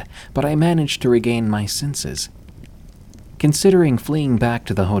stunned, but I managed to regain my senses. Considering fleeing back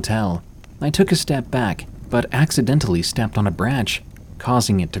to the hotel, I took a step back, but accidentally stepped on a branch,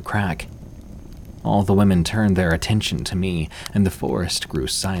 causing it to crack. All the women turned their attention to me, and the forest grew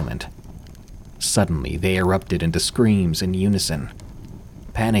silent. Suddenly, they erupted into screams in unison.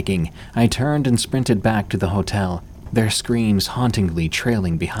 Panicking, I turned and sprinted back to the hotel, their screams hauntingly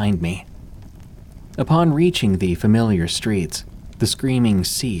trailing behind me. Upon reaching the familiar streets, the screaming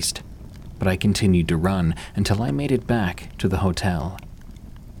ceased, but I continued to run until I made it back to the hotel.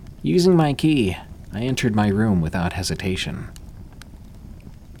 Using my key, I entered my room without hesitation.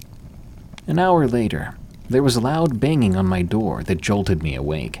 An hour later, there was a loud banging on my door that jolted me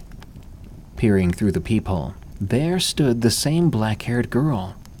awake. Peering through the peephole, there stood the same black-haired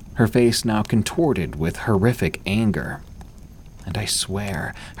girl, her face now contorted with horrific anger. And I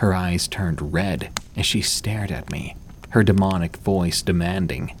swear her eyes turned red as she stared at me, her demonic voice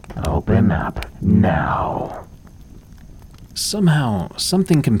demanding, Open up now. Somehow,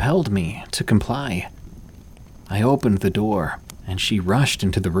 something compelled me to comply. I opened the door, and she rushed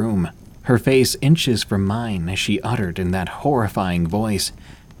into the room, her face inches from mine as she uttered in that horrifying voice,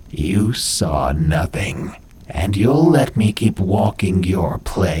 You saw nothing, and you'll let me keep walking your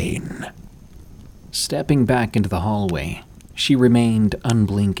plane. Stepping back into the hallway, she remained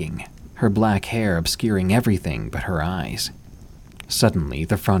unblinking, her black hair obscuring everything but her eyes. Suddenly,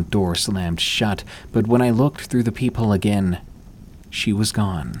 the front door slammed shut, but when I looked through the peephole again, she was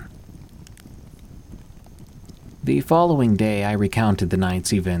gone. The following day, I recounted the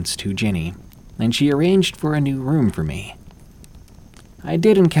night's events to Jenny, and she arranged for a new room for me. I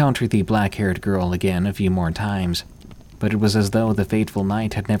did encounter the black-haired girl again a few more times, but it was as though the fateful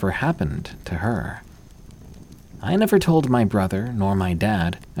night had never happened to her. I never told my brother nor my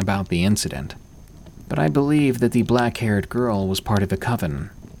dad about the incident, but I believe that the black-haired girl was part of a coven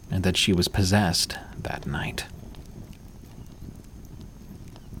and that she was possessed that night.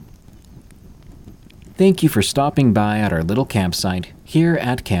 Thank you for stopping by at our little campsite here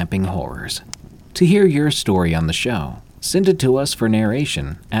at Camping Horrors. To hear your story on the show, send it to us for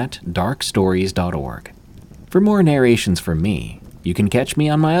narration at darkstories.org. For more narrations from me, you can catch me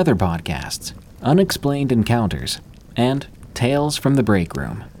on my other podcasts, Unexplained Encounters and Tales from the Break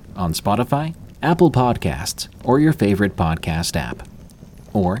Room, on Spotify, Apple Podcasts, or your favorite podcast app.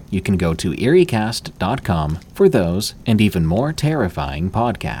 Or you can go to eeriecast.com for those and even more terrifying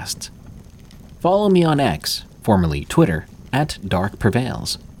podcasts. Follow me on X, formerly Twitter, at Dark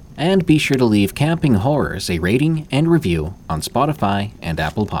Prevails, and be sure to leave Camping Horrors a rating and review on Spotify and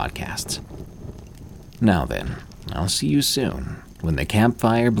Apple Podcasts. Now then, I'll see you soon when the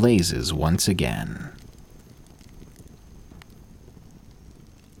campfire blazes once again.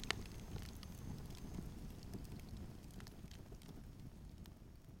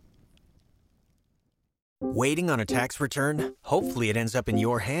 Waiting on a tax return? Hopefully it ends up in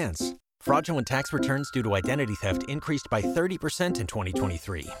your hands. Fraudulent tax returns due to identity theft increased by 30% in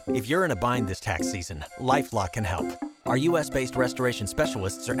 2023. If you're in a bind this tax season, LifeLock can help. Our U.S.-based restoration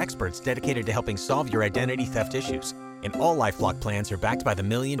specialists are experts dedicated to helping solve your identity theft issues. And all LifeLock plans are backed by the $1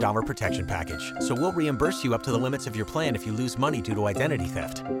 Million Protection Package. So we'll reimburse you up to the limits of your plan if you lose money due to identity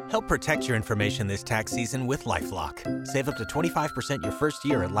theft. Help protect your information this tax season with LifeLock. Save up to 25% your first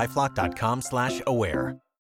year at LifeLock.com/aware.